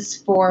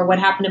news for what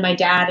happened to my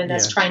dad and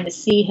us trying to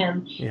see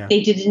him. Yeah. They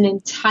did an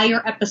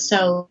entire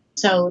episode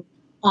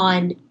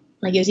on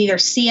like it was either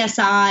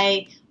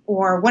CSI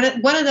or one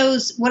of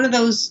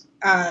those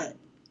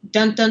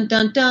dun dun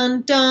dun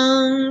dun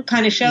dun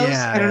kind of shows.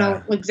 I don't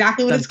know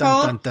exactly what it's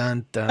called,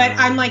 but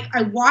I'm like,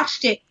 I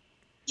watched it.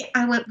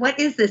 I went, what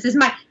is this?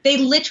 They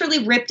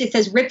literally ripped. It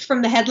says ripped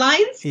from the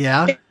headlines.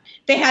 Yeah.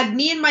 They had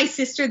me and my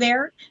sister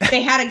there.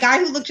 They had a guy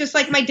who looked just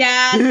like my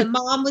dad. The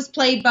mom was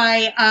played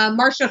by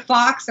Marsha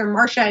Fox or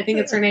Marsha. I think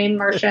it's her name.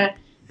 Marsha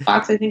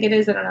Fox. I think it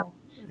is. I don't know.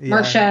 Yeah.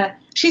 Marsha.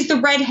 She's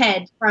the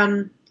redhead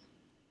from.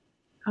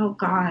 Oh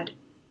God.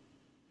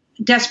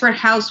 Desperate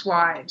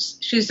Housewives.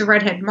 She's the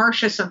redhead,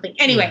 Marsha something.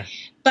 Anyway,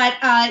 but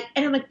and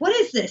I'm like, what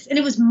is this? And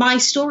it was my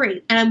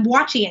story, and I'm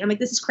watching it. I'm like,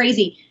 this is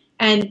crazy.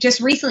 And just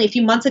recently, a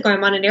few months ago,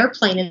 I'm on an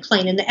airplane, and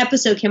the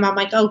episode came out. I'm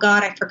like, oh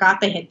God, I forgot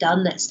they had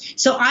done this.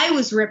 So I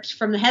was ripped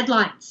from the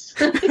headlines.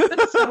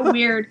 It's so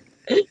weird.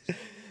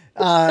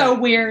 So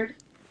weird.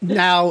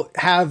 Now,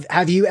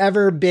 have you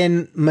ever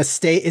been is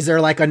there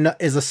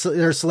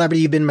a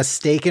celebrity you've been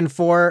mistaken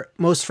for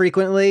most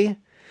frequently?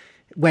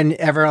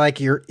 Whenever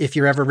if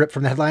you're ever ripped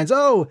from the headlines,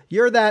 oh,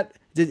 you're that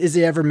Is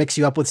he ever mix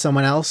you up with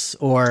someone else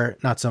or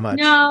not so much?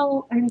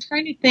 No, I'm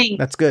trying to think.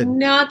 That's good.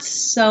 Not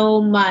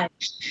so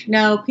much.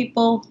 No,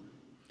 people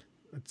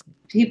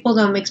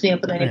don't mix me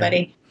up with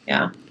anybody.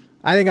 Yeah.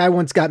 I think I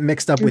once got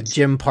mixed up with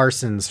Jim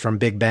Parsons from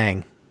Big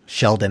Bang,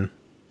 Sheldon.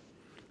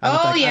 I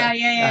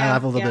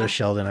have a little bit of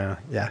Sheldon.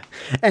 Yeah.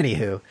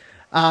 Anywho.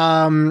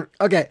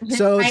 Okay.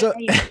 So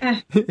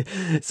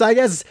so I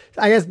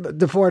guess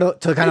before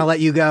to kind of let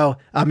you go,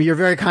 you're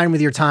very kind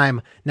with your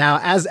time. Now,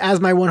 as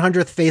my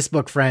 100th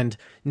Facebook friend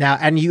now,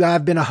 and you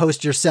have been a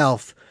host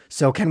yourself.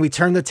 So can we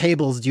turn the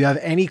tables? Do you have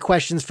any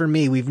questions for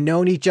me? We've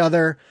known each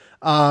other,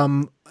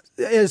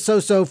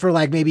 so for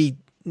like maybe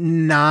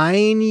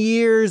 9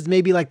 years,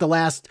 maybe like the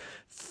last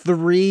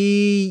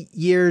 3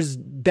 years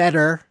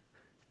better.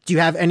 Do you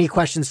have any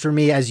questions for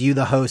me as you,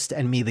 the host,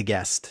 and me, the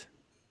guest?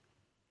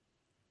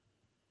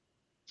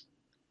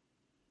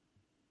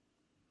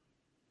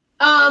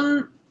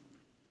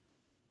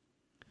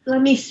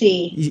 Let me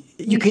see.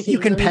 You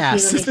can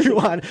pass if you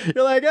want.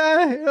 You're like,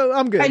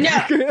 I'm good. I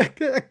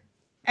know.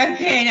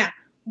 Okay, now,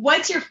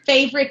 what's your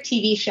favorite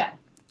TV show?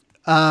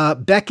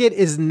 Beckett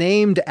is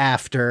named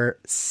after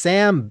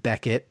Sam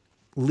Beckett,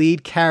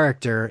 lead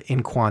character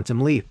in Quantum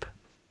Leap.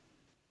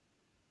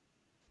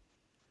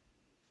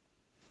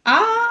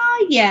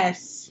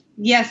 Yes.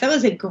 Yes, that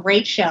was a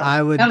great show.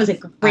 That was a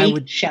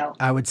great show.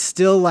 I would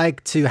still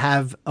like to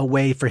have a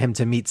way for him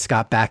to meet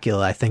Scott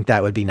Bakula. I think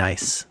that would be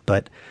nice,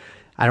 but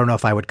I don't know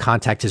if I would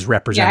contact his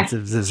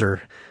representatives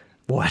or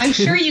what. I'm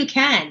sure you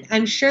can.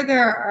 I'm sure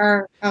there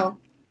are. Oh,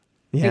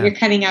 yeah. You're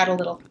cutting out a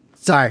little.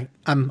 Sorry,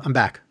 I'm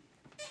back.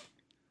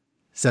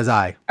 Says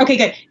I. Okay,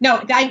 good.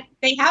 No,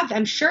 they have.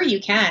 I'm sure you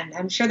can.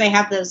 I'm sure they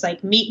have those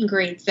like meet and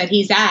greets that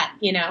he's at.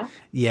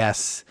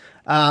 Yes.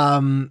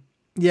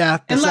 Yeah.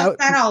 Unless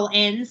that all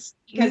ends.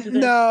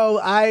 No,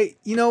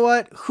 you know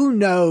what? Who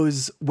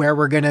knows where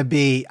we're going to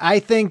be? I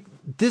think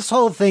this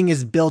whole thing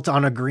is built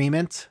on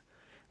agreement.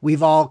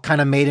 We've all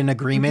kind of made an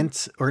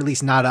agreement, or at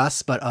least not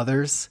us, but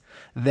others,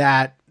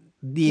 that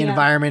the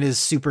environment is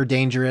super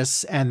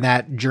dangerous and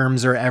that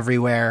germs are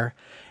everywhere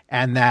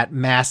and that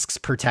masks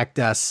protect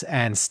us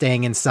and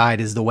staying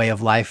inside is the way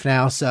of life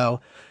now.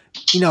 So,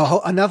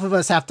 enough of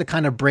us have to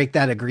kind of break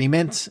that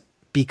agreement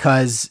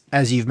because,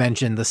 as you've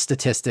mentioned, the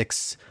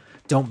statistics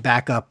don't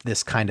back up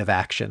this kind of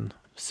action.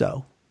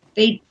 So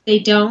they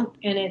don't,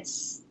 and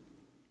it's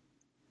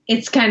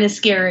kind of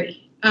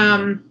scary.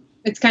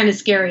 It's kind of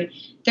scary.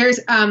 There's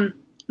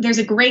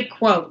a great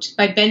quote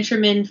by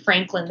Benjamin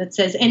Franklin that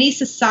says, "Any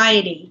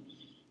society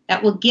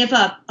that will give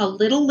up a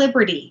little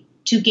liberty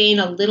to gain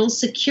a little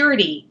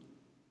security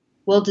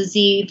will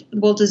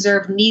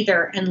deserve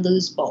neither and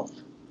lose both."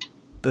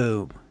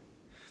 Boom.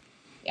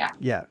 Yeah.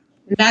 Yeah.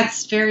 And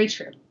that's very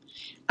true.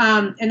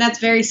 And that's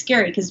very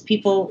scary because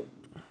people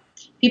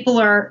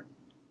are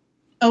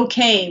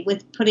okay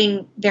with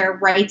putting their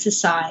rights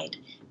aside,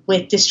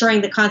 with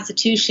destroying the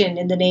Constitution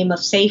in the name of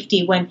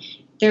safety when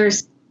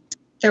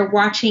they're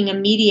watching a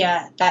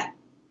media that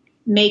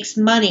makes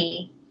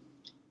money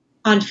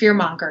on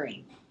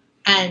fear-mongering.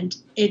 And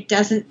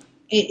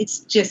it's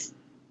just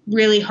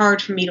really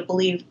hard for me to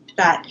believe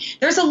that.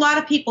 There's a lot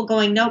of people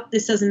going, nope,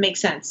 this doesn't make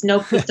sense.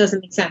 Nope, this doesn't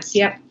make sense.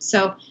 Yep.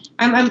 So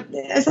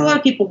there's a lot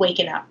of people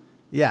waking up.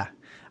 Yeah.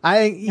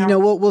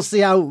 We'll see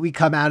how we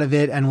come out of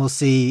it, and we'll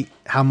see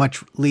how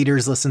much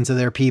leaders listen to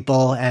their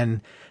people and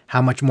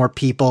how much more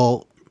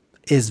people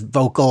is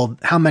vocal,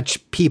 how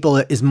much people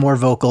is more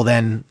vocal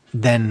than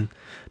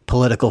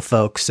political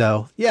folks.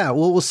 So yeah,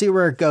 we'll see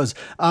where it goes.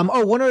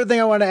 One other thing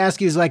I want to ask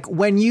you is like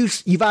when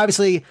you've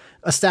obviously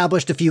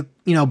established a few,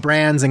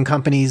 brands and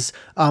companies.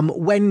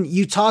 When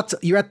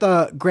you're at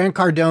the Grant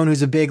Cardone,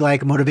 who's a big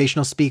like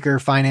motivational speaker,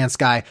 finance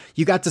guy.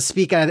 You got to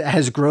speak at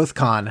his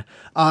GrowthCon.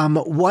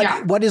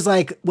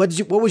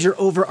 What was your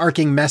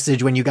overarching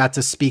message when you got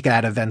to speak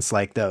at events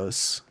like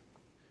those?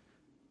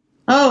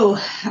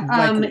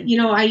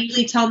 I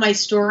usually tell my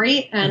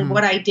story and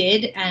what I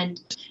did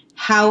and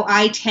how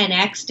I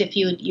 10x'd, if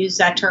you would use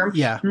that term,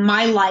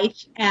 my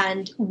life,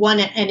 and won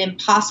an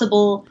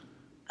impossible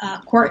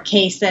court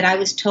case that I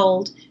was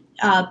told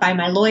by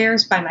my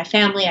lawyers, by my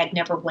family, I'd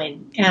never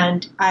win.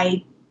 And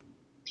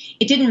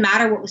it didn't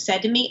matter what was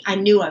said to me. I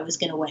knew I was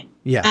going to win.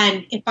 Yeah.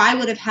 And if I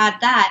would have had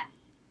that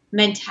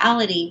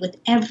mentality with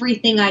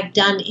everything I've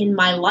done in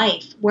my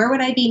life, where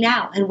would I be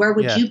now? And where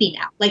would you be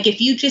now? Like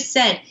if you just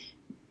said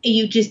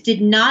you just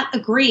did not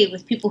agree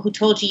with people who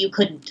told you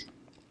couldn't.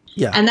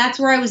 Yeah. And that's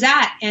where I was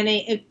at. And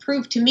it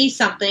proved to me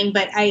something,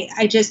 but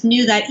I just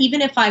knew that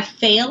even if I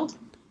failed,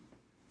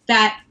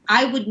 that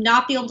I would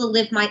not be able to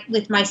live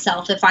with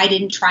myself if I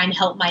didn't try and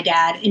help my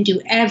dad and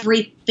do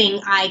everything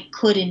I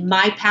could in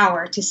my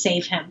power to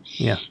save him.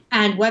 Yeah.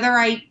 And whether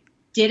I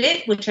did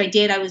it, which I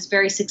did, I was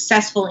very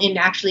successful in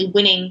actually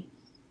winning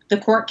the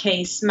court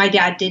case. My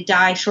dad did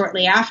die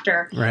shortly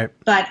after. Right.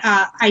 But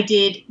I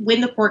did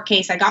win the court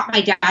case. I got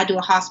my dad to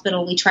a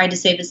hospital. We tried to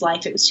save his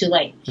life. It was too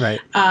late. Right.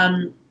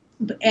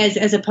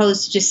 As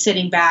opposed to just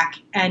sitting back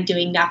and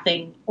doing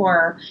nothing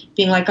or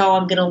being like, oh,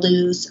 I'm going to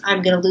lose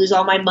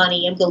all my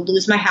money. I'm going to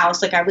lose my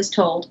house like I was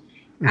told.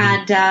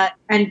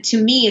 And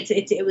to me,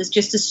 it was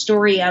just a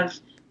story of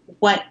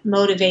what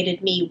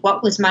motivated me,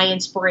 what was my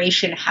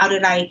inspiration, how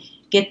did I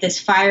get this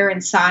fire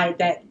inside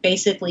that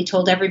basically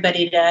told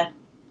everybody to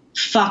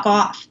fuck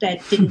off,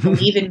 that didn't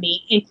believe in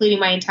me, including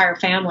my entire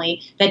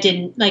family, that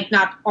didn't, like,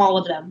 not all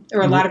of them. There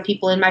were a lot of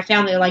people in my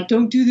family like,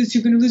 don't do this,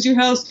 you're going to lose your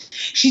house.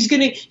 She's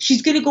going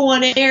to go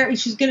on air and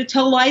she's going to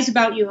tell lies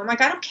about you. I'm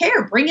like, I don't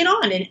care, bring it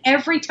on. And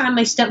every time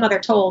my stepmother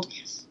told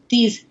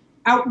these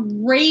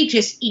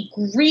outrageous,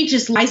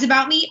 egregious lies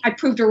about me, I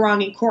proved her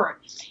wrong in court.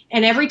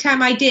 And every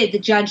time I did, the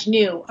judge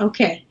knew,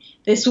 okay,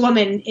 this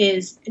woman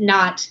is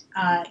not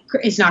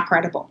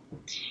credible.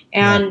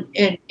 And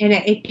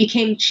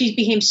she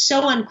became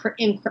so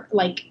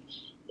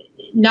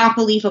not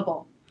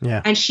believable.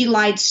 Yeah. And she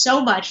lied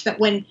so much that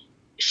when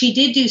she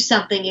did do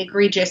something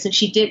egregious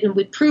and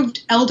we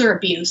proved elder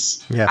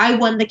abuse, I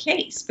won the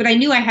case, but I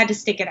knew I had to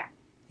stick it out.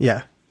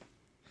 Yeah.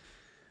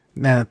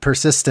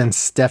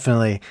 Persistence,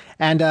 definitely.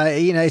 And,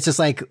 it's just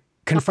like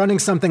confronting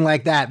something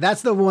like that.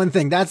 That's the one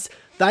thing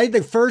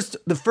the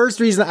first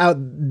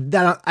reason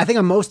that I think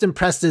I'm most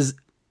impressed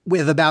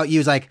about you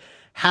is like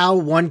how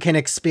one can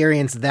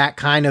experience that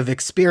kind of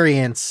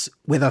experience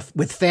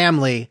with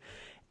family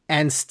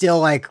and still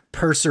like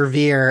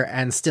persevere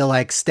and still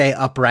like stay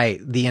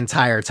upright the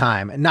entire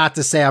time. Not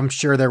to say I'm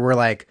sure there were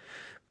like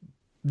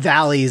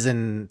valleys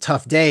and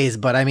tough days,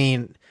 but I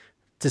mean,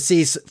 to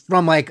see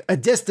from like a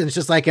distance,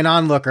 just like an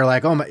onlooker,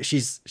 like, oh my,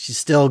 she's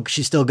still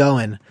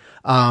going.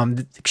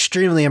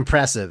 Extremely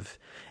impressive.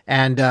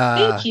 And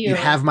Thank you. You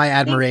have my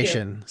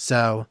admiration.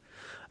 So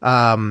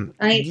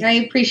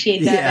I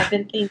appreciate that. Yeah.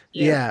 Thank you.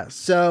 Yeah.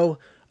 So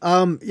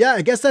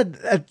I guess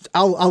that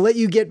I'll let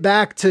you get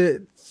back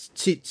to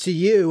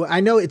you. I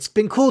know it's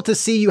been cool to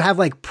see you have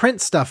like print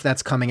stuff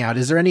that's coming out.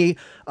 Is there any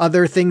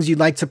other things you'd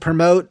like to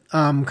promote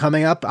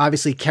coming up?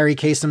 Obviously,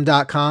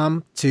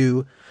 carriekasem.com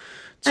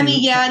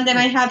and then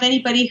I have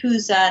anybody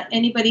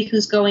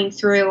who's going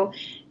through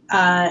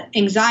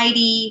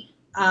anxiety.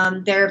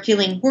 They're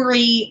feeling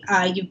worry.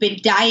 You've been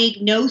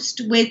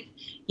diagnosed with,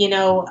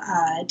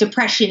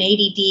 depression,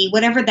 ADD,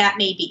 whatever that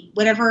may be,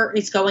 whatever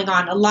is going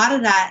on. A lot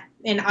of that,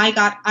 and I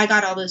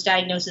got all those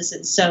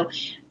diagnoses. So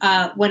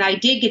when I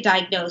did get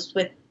diagnosed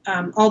with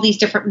all these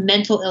different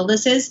mental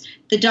illnesses,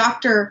 the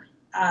doctor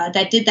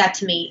that did that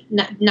to me,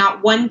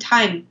 not one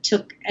time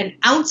took an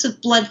ounce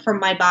of blood from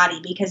my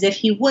body, because if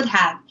he would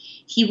have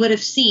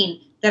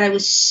seen that I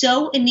was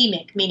so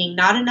anemic, meaning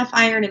not enough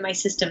iron in my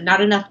system, not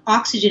enough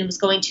oxygen was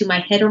going to my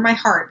head or my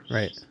heart.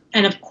 Right.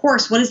 And of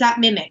course, what does that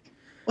mimic?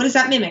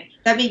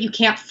 That means you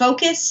can't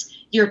focus.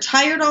 You're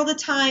tired all the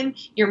time.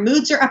 Your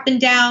moods are up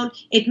and down.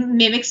 It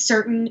mimics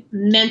certain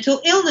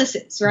mental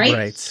illnesses, right?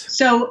 Right.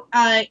 So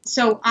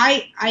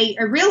I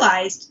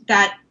realized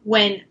that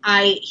when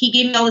he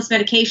gave me all this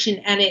medication,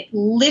 and it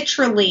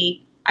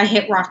literally, I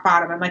hit rock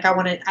bottom. I'm like,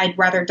 I'd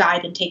rather die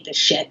than take this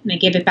shit. And I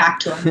gave it back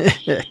to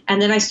him.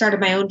 And then I started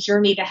my own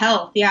journey to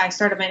health. Yeah, I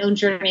started my own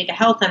journey to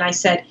health. And I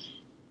said,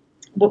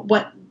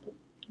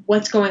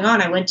 what's going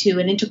on? I went to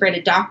an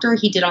integrated doctor.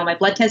 He did all my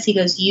blood tests. He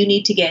goes, you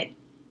need to get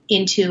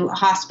into a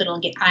hospital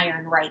and get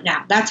iron right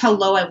now. That's how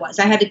low I was.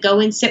 I had to go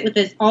and sit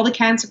with all the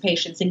cancer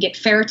patients and get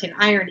ferritin,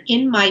 iron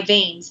in my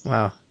veins.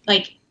 Wow.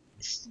 Like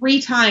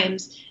 3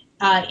 times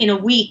in a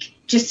week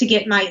just to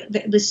get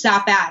it was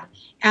that bad.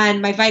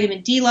 And my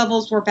vitamin D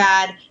levels were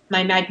bad.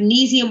 My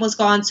magnesium was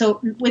gone.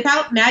 So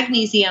without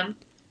magnesium,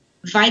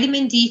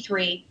 vitamin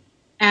D3,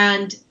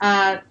 and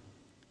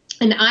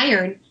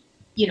iron,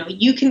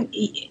 you can.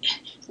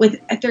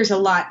 There's a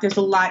lot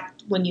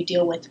when you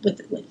deal with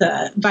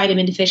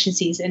vitamin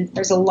deficiencies, and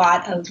there's a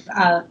lot of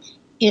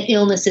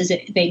illnesses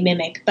that they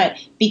mimic. But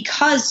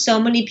because so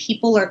many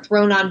people are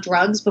thrown on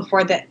drugs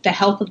before the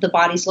health of the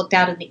body's looked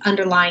at and the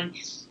underlying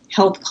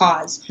health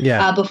cause.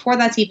 Yeah. Before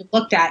that's even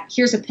looked at,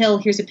 here's a pill,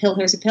 here's a pill,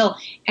 here's a pill.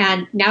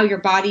 And now your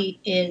body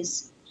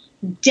is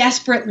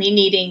desperately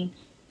needing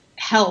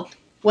help,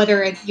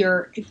 whether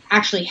you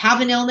actually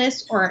have an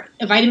illness or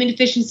vitamin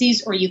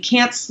deficiencies, or you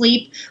can't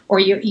sleep, or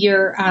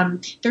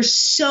there's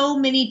so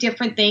many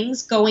different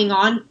things going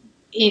on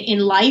in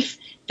life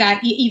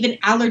that even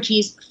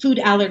allergies, food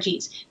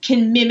allergies,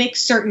 can mimic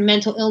certain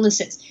mental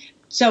illnesses.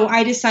 So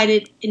I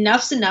decided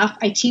enough's enough.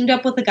 I teamed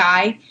up with a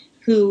guy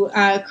who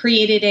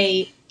created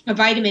a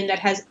vitamin that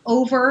has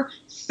over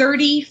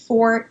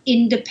 34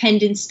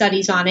 independent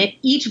studies on it.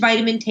 Each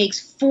vitamin takes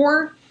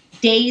 4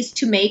 days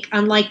to make,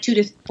 unlike 2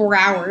 to 4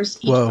 hours,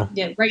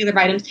 regular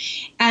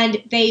vitamins.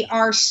 And they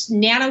are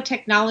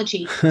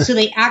nanotechnology, so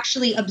they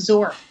actually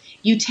absorb.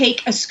 You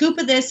take a scoop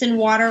of this in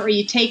water, or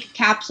you take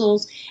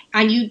capsules,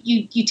 and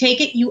you take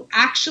it, you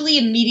actually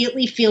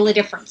immediately feel a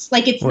difference.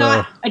 Like, it's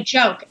not a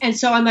joke. And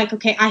so I'm like,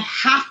 okay, I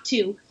have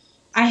to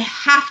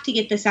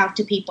get this out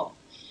to people.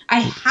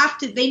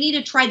 They need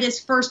to try this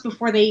first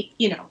before they,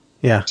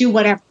 do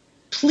whatever.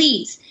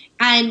 Please.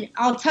 And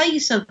I'll tell you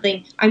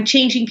something, I'm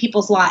changing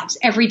people's lives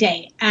every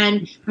day.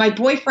 And my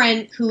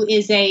boyfriend, who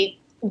is a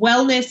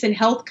wellness and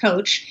health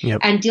coach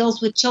and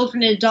deals with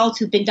children and adults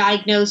who've been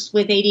diagnosed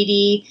with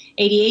ADD,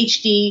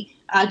 ADHD,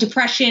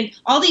 depression,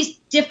 all these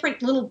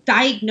different little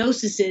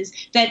diagnoses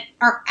that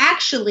are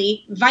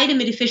actually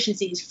vitamin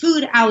deficiencies,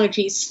 food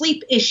allergies,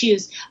 sleep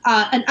issues,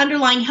 an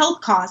underlying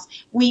health cause.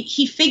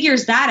 He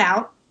figures that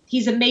out.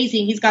 He's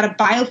amazing. He's got a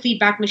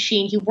biofeedback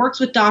machine. He works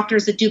with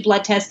doctors that do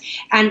blood tests,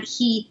 and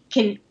he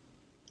can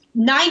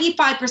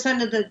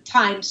 95% of the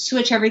time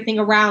switch everything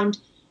around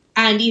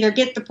and either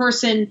get the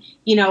person,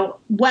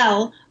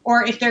 well,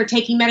 or if they're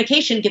taking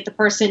medication, get the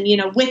person,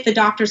 with the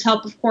doctor's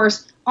help, of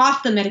course,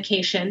 off the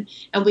medication.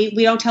 And we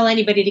don't tell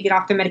anybody to get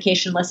off their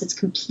medication unless it's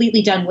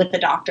completely done with the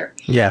doctor.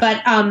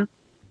 Yeah.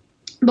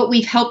 But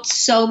we've helped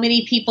so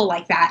many people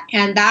like that.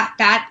 And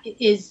that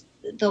is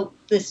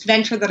this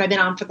venture that I've been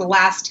on for the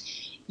last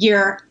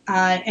year,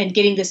 and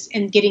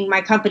getting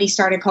my company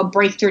started called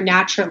Breakthrough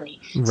Naturally.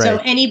 Right. So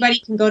anybody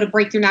can go to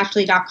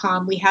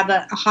breakthroughnaturally.com. We have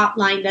a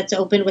hotline that's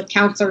open with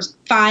counselors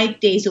 5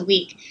 days a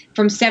week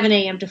from 7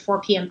 a.m. to 4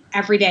 p.m.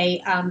 every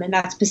day, and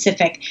that's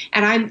Pacific.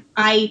 And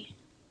I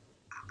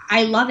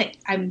love it.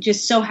 I'm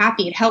just so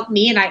happy. It helped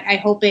me, and I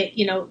hope it,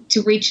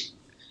 to reach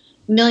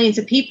millions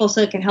of people so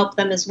it can help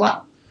them as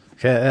well.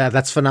 Okay,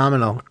 that's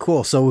phenomenal.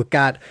 Cool. So we've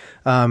got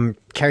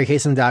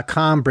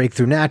CarrieKasem.com,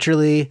 Breakthrough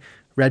Naturally.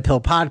 Red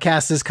Pill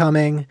Podcast is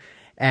coming,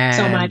 and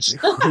so much.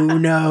 Who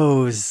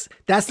knows?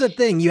 That's the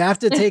thing. You have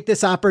to take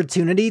this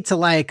opportunity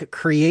to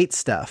create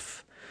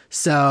stuff.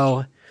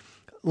 So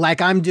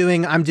I'm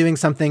doing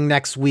something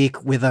next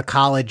week with a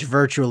college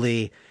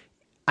virtually.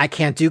 I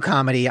can't do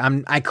comedy.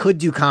 I could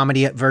do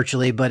comedy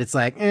virtually, but it's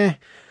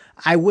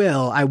I'm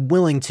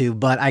willing to,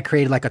 but I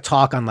created a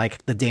talk on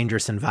the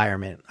dangerous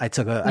environment. I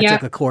took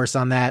a course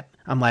on that.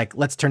 I'm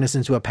let's turn this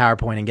into a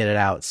PowerPoint and get it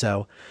out.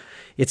 So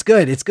it's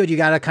good. It's good. You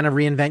got to kind of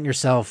reinvent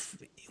yourself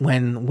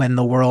when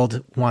the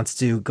world wants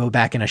to go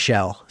back in a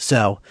shell.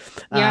 So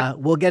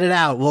we'll get it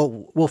out.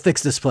 We'll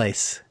fix this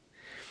place.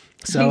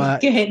 So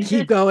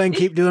keep going,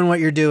 keep doing what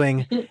you're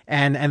doing,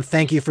 and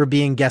thank you for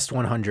being guest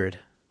 100.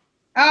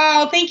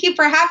 Oh, thank you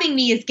for having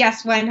me as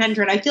guest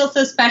 100. I feel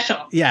so special.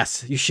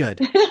 Yes, you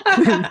should.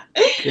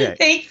 Yeah.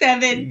 Thanks,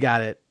 Evan. You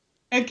got it.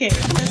 Okay.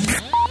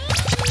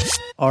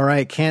 All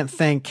right. Can't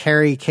thank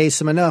Carrie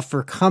Kasem enough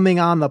for coming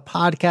on the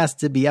podcast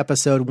to be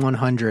episode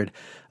 100.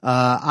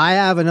 I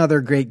have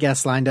another great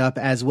guest lined up,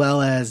 as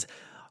well as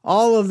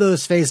all of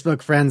those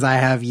Facebook friends I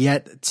have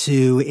yet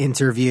to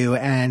interview.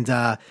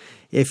 And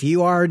if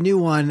you are a new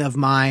one of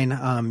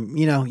mine,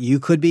 you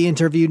could be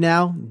interviewed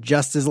now,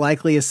 just as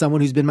likely as someone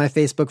who's been my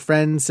Facebook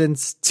friend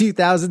since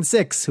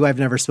 2006, who I've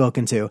never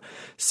spoken to.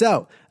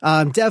 So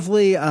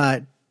definitely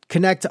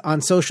connect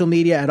on social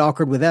media at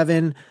Awkward with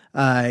Evan.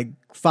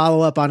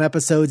 Follow up on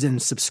episodes and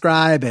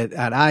subscribe at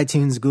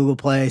iTunes, Google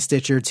Play,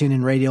 Stitcher,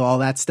 TuneIn Radio, all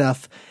that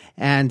stuff.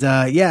 And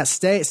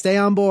stay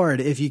on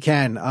board if you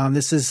can.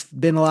 This has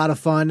been a lot of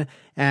fun.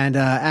 And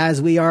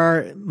as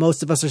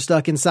most of us are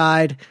stuck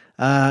inside,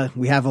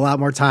 we have a lot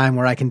more time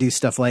where I can do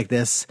stuff like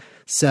this.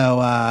 So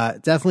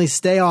definitely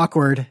stay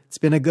awkward. It's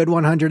been a good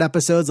 100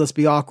 episodes. Let's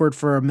be awkward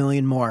for a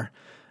million more.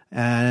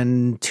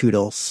 And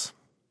toodles.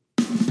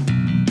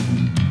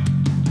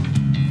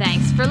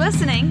 Thanks for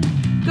listening.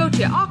 Go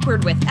to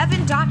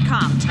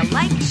awkwardwithevan.com to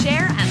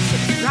share, and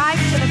subscribe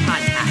to the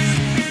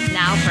podcast.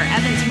 Now for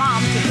Evan's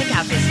mom to pick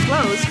out his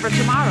clothes for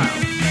tomorrow.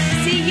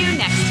 See you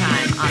next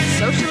time on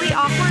Socially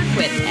Awkward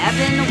with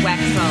Evan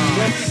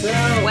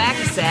Wecksell.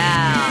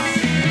 Wecksell.